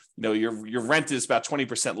 Your rent is about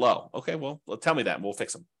 20% low. Okay, well, tell me that and we'll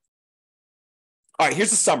fix them. All right,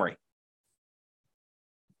 here's the summary.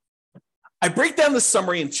 I break down the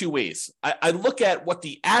summary in two ways. I look at what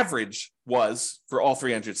the average was for all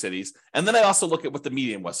 300 cities, and then I also look at what the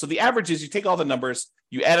median was. So the average is you take all the numbers,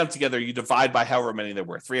 you add them together, you divide by however many there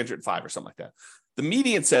were, 305 or something like that. The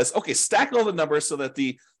median says, okay, stack all the numbers so that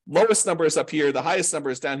the lowest number is up here, the highest number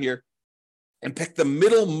is down here, and pick the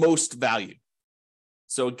middlemost value.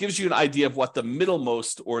 So it gives you an idea of what the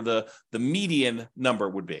middlemost or the median number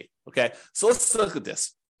would be. Okay, so let's look at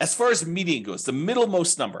this. As far as median goes, the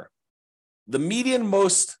middlemost number, the median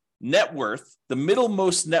most net worth, the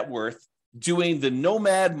middlemost net worth doing the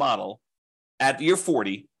Nomad model at year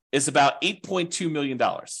 40 is about $8.2 million.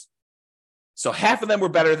 So half of them were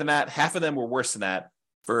better than that, half of them were worse than that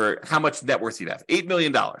for how much net worth you'd have. $8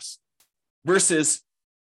 million versus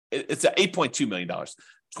it's at $8.2 million.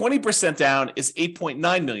 20% down is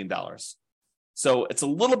 $8.9 million. So it's a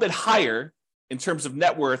little bit higher in terms of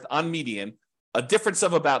net worth on median, a difference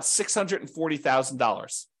of about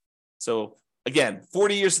 $640,000. So again,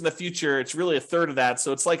 40 years in the future, it's really a third of that.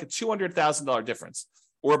 So it's like a $200,000 difference,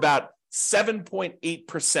 or about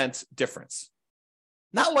 7.8% difference.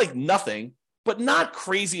 Not like nothing, but not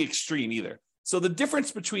crazy extreme either. So the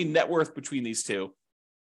difference between net worth between these two,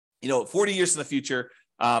 40 years in the future,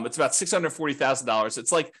 it's about $640,000.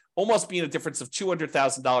 It's like almost being a difference of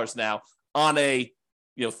 $200,000 now on a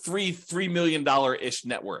 $3 million-ish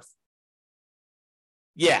net worth.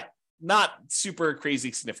 Yeah, not super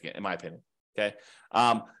crazy significant in my opinion. Okay,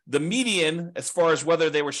 the median, as far as whether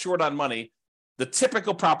they were short on money, the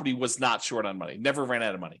typical property was not short on money, never ran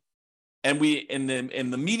out of money, and we in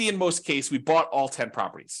the median most case we bought all 10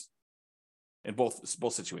 properties in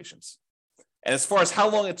both situations. And as far as how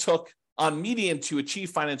long it took on median to achieve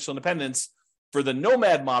financial independence, for the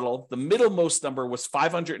Nomad model, the middlemost number was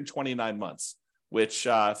 529 months, which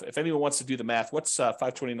if anyone wants to do the math, what's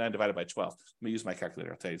 529 divided by 12? Let me use my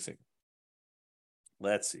calculator. I'll tell you in a second.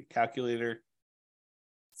 Let's see, calculator,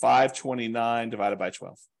 529 divided by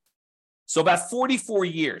 12. So about 44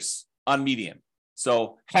 years on median.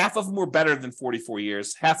 So half of them were better than 44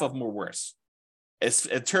 years, half of them were worse.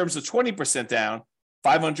 In terms of 20% down,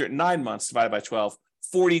 509 months divided by 12,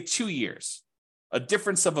 42 years, a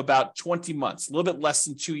difference of about 20 months, a little bit less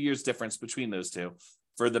than 2 years difference between those two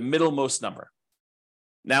for the middlemost number.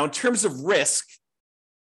 Now, in terms of risk,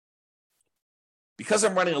 because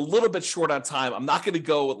I'm running a little bit short on time, I'm not going to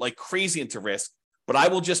go like crazy into risk, but I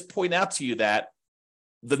will just point out to you that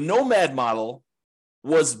the Nomad model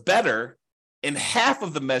was better in half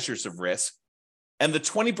of the measures of risk, and the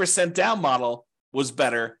 20% down model was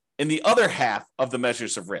better in the other half of the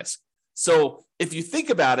measures of risk. So if you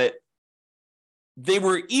think about it, they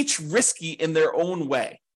were each risky in their own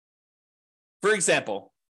way. For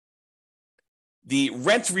example, the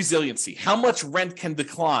rent resiliency, how much rent can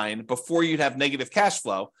decline before you'd have negative cash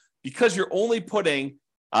flow, because you're only putting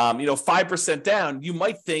 5% down, you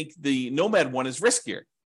might think the Nomad one is riskier.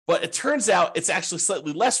 But it turns out it's actually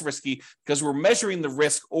slightly less risky because we're measuring the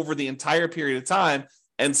risk over the entire period of time.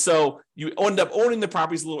 And so you end up owning the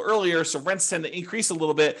properties a little earlier, so rents tend to increase a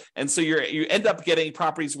little bit. And so you end up getting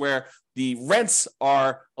properties where the rents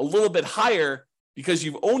are a little bit higher because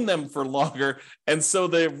you've owned them for longer. And so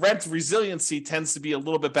the rent resiliency tends to be a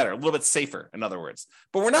little bit better, a little bit safer, in other words.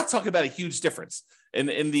 But we're not talking about a huge difference.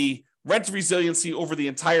 In the rent resiliency over the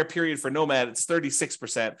entire period for Nomad, it's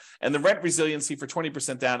 36%. And the rent resiliency for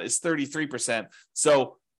 20% down is 33%.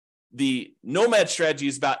 So the Nomad strategy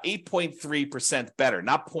is about 8.3% better,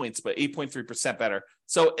 not points, but 8.3% better.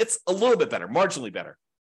 So it's a little bit better, marginally better.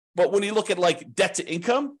 But when you look at like debt to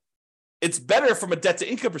income, it's better from a debt to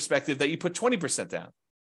income perspective that you put 20% down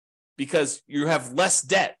because you have less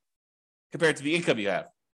debt compared to the income you have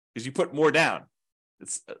because you put more down.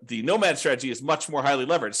 The Nomad strategy is much more highly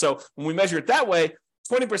leveraged. So when we measure it that way,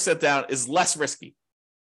 20% down is less risky.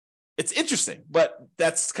 It's interesting, but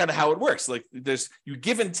that's kind of how it works. Like you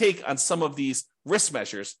give and take on some of these risk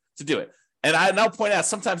measures to do it. And I'll point out,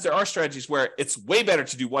 sometimes there are strategies where it's way better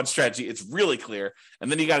to do one strategy. It's really clear. And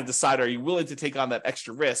then you got to decide, are you willing to take on that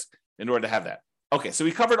extra risk in order to have that? Okay, so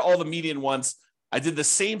we covered all the median ones. I did the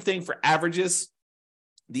same thing for averages.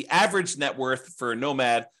 The average net worth for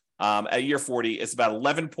Nomad at year 40 is about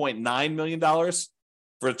 $11.9 million.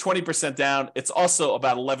 For 20% down, it's also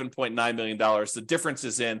about $11.9 million. The difference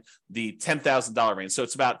is in the $10,000 range. So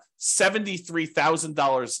it's about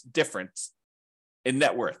 $73,000 difference in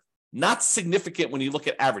net worth. Not significant when you look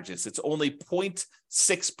at averages. It's only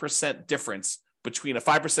 0.6% difference between a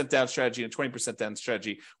 5% down strategy and a 20% down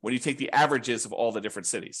strategy when you take the averages of all the different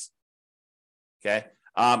cities. Okay.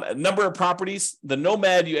 Number of properties, the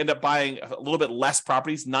Nomad, you end up buying a little bit less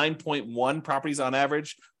properties, 9.1 properties on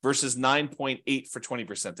average versus 9.8 for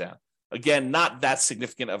 20% down. Again, not that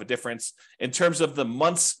significant of a difference. In terms of the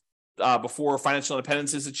months before financial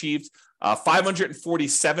independence is achieved,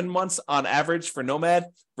 547 months on average for Nomad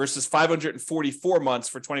versus 544 months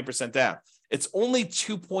for 20% down. It's only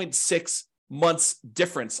 2.6 months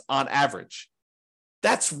difference on average.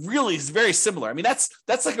 That's really very similar. I mean,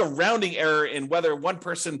 that's like a rounding error in whether one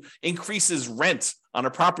person increases rent on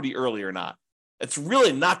a property early or not. It's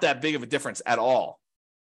really not that big of a difference at all.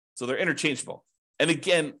 So they're interchangeable. And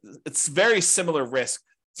again, it's very similar risk.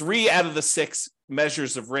 3 out of the 6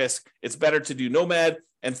 measures of risk, it's better to do Nomad,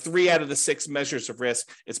 and 3 out of the 6 measures of risk,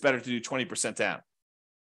 it's better to do 20% down.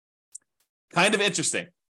 Kind of interesting.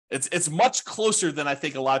 It's much closer than I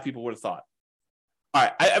think a lot of people would have thought. All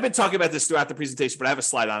right, I've been talking about this throughout the presentation, but I have a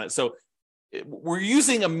slide on it. So we're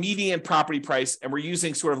using a median property price, and we're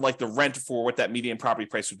using sort of like the rent for what that median property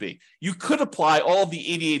price would be. You could apply all of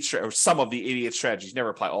the 88, or some of the 88 strategies, never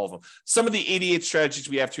apply all of them. Some of the 88 strategies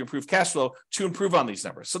we have to improve cash flow to improve on these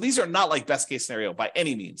numbers. So these are not like best case scenario by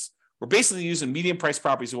any means. We're basically using median price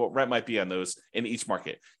properties and what rent might be on those in each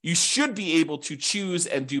market. You should be able to choose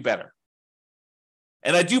and do better.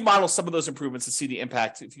 And I do model some of those improvements and see the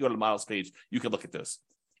impact. If you go to the models page, you can look at those.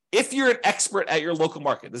 If you're an expert at your local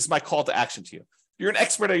market, this is my call to action to you. If you're an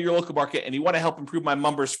expert at your local market and you want to help improve my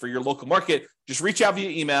numbers for your local market, just reach out via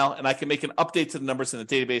email and I can make an update to the numbers in the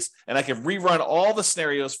database and I can rerun all the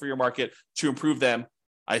scenarios for your market to improve them.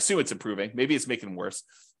 I assume it's improving. Maybe it's making them worse.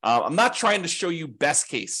 I'm not trying to show you best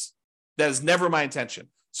case. That is never my intention.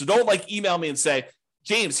 So don't like email me and say,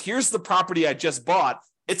 James, here's the property I just bought.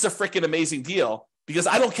 It's a freaking amazing deal, because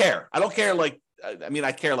I don't care. I don't care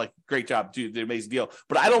I care like great job, dude, the amazing deal,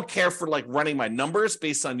 but I don't care for like running my numbers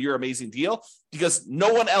based on your amazing deal, because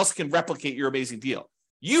no one else can replicate your amazing deal.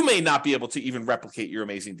 You may not be able to even replicate your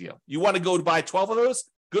amazing deal. You want to go to buy 12 of those?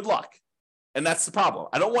 Good luck. And that's the problem.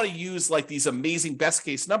 I don't want to use like these amazing best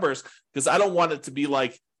case numbers, because I don't want it to be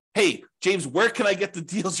like, hey, James, where can I get the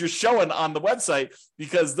deals you're showing on the website?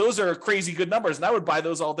 Because those are crazy good numbers. And I would buy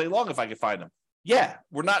those all day long if I could find them. Yeah,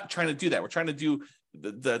 we're not trying to do that. We're trying to do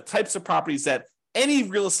the types of properties that any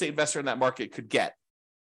real estate investor in that market could get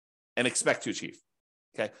and expect to achieve.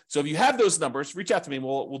 Okay, so if you have those numbers, reach out to me and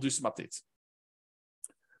we'll do some updates.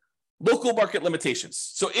 Local market limitations.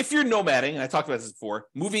 So if you're nomading, and I talked about this before,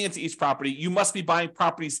 moving into each property, you must be buying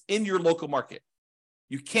properties in your local market.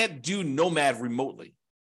 You can't do nomad remotely.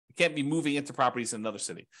 You can't be moving into properties in another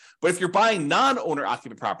city. But if you're buying non-owner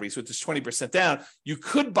occupant properties, which is 20% down, you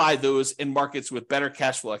could buy those in markets with better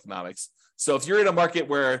cash flow economics. So if you're in a market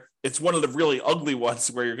where it's one of the really ugly ones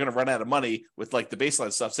where you're going to run out of money with like the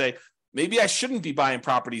baseline stuff, say, maybe I shouldn't be buying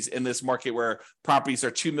properties in this market where properties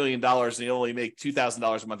are $2 million and you only make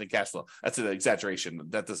 $2,000 a month in cash flow. That's an exaggeration.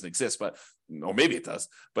 That doesn't exist, or maybe it does.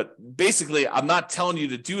 But basically, I'm not telling you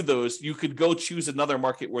to do those. You could go choose another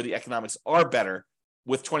market where the economics are better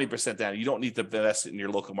with 20% down. You don't need to invest in your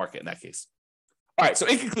local market in that case. All right, so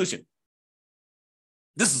in conclusion,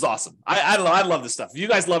 this is awesome. I don't know. I love this stuff. If you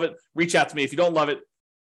guys love it, reach out to me. If you don't love it,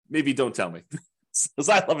 maybe don't tell me, because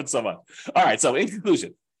I love it so much. All right, so in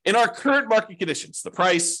conclusion, in our current market conditions, the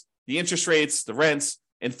price, the interest rates, the rents,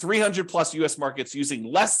 in 300 plus U.S. markets using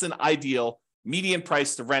less than ideal median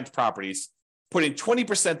price to rent properties, putting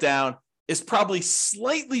 20% down is probably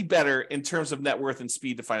slightly better in terms of net worth and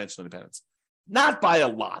speed to financial independence. Not by a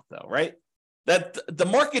lot, though, right? That the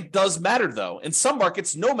market does matter, though. In some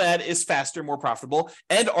markets, nomad is faster, more profitable,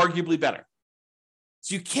 and arguably better.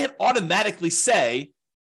 So you can't automatically say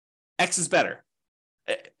X is better.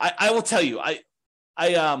 I will tell you,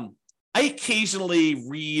 I occasionally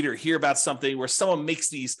read or hear about something where someone makes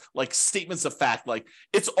these like statements of fact, like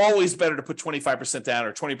it's always better to put 25% down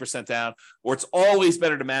or 20% down, or it's always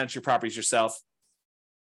better to manage your properties yourself.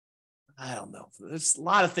 I don't know. There's a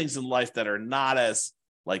lot of things in life that are not as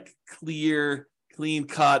like clear, clean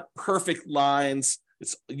cut, perfect lines.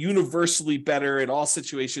 It's universally better in all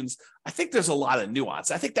situations. I think there's a lot of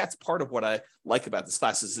nuance. I think that's part of what I like about this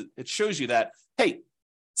class is it shows you that, hey,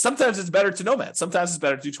 sometimes it's better to nomad. Sometimes it's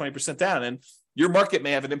better to do 20% down, and your market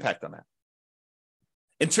may have an impact on that.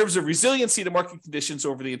 In terms of resiliency to market conditions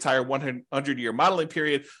over the entire 100-year modeling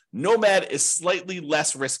period, nomad is slightly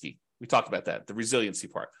less risky. We talked about that, the resiliency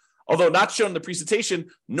part. Although not shown in the presentation,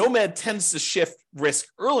 nomad tends to shift risk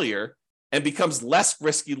earlier and becomes less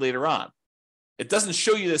risky later on. It doesn't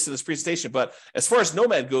show you this in this presentation, but as far as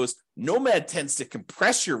nomad goes, nomad tends to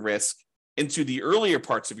compress your risk into the earlier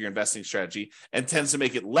parts of your investing strategy and tends to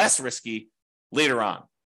make it less risky later on.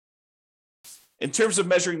 In terms of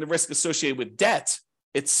measuring the risk associated with debt,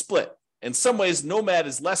 it's split. In some ways, nomad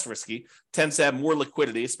is less risky, tends to have more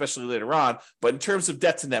liquidity, especially later on. But in terms of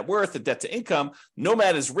debt to net worth and debt to income,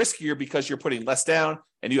 nomad is riskier because you're putting less down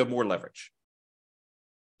and you have more leverage.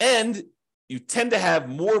 And you tend to have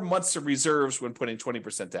more months of reserves when putting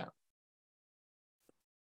 20% down.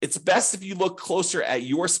 It's best if you look closer at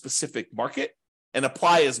your specific market and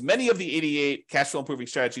apply as many of the 88 cash flow improving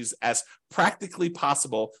strategies as practically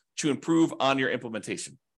possible to improve on your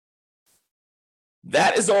implementation.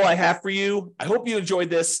 That is all I have for you. I hope you enjoyed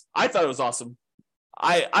this. I thought it was awesome.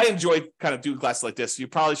 I enjoyed kind of doing classes like this. You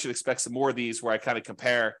probably should expect some more of these where I kind of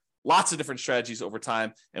compare lots of different strategies over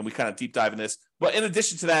time and we kind of deep dive in this. But in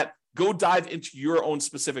addition to that, go dive into your own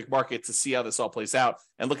specific market to see how this all plays out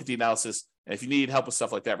and look at the analysis. And if you need help with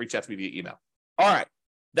stuff like that, reach out to me via email. All right.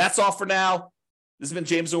 That's all for now. This has been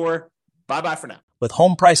James Orr. Bye-bye for now. With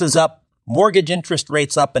home prices up, mortgage interest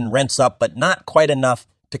rates up, and rents up, but not quite enough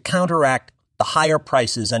to counteract the higher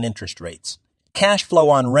prices and interest rates. Cash flow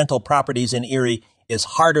on rental properties in Erie is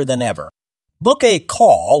harder than ever. Book a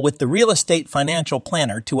call with the Real Estate Financial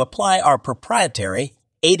Planner to apply our proprietary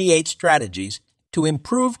 88 strategies to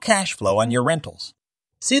improve cash flow on your rentals.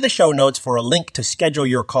 See the show notes for a link to schedule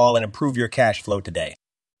your call and improve your cash flow today.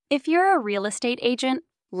 If you're a real estate agent,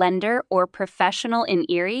 lender, or professional in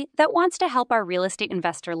Erie that wants to help our real estate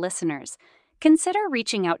investor listeners, consider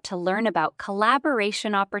reaching out to learn about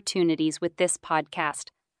collaboration opportunities with this podcast.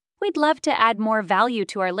 We'd love to add more value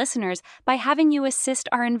to our listeners by having you assist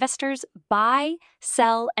our investors buy,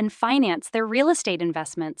 sell, and finance their real estate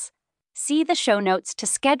investments. See the show notes to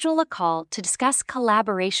schedule a call to discuss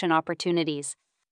collaboration opportunities.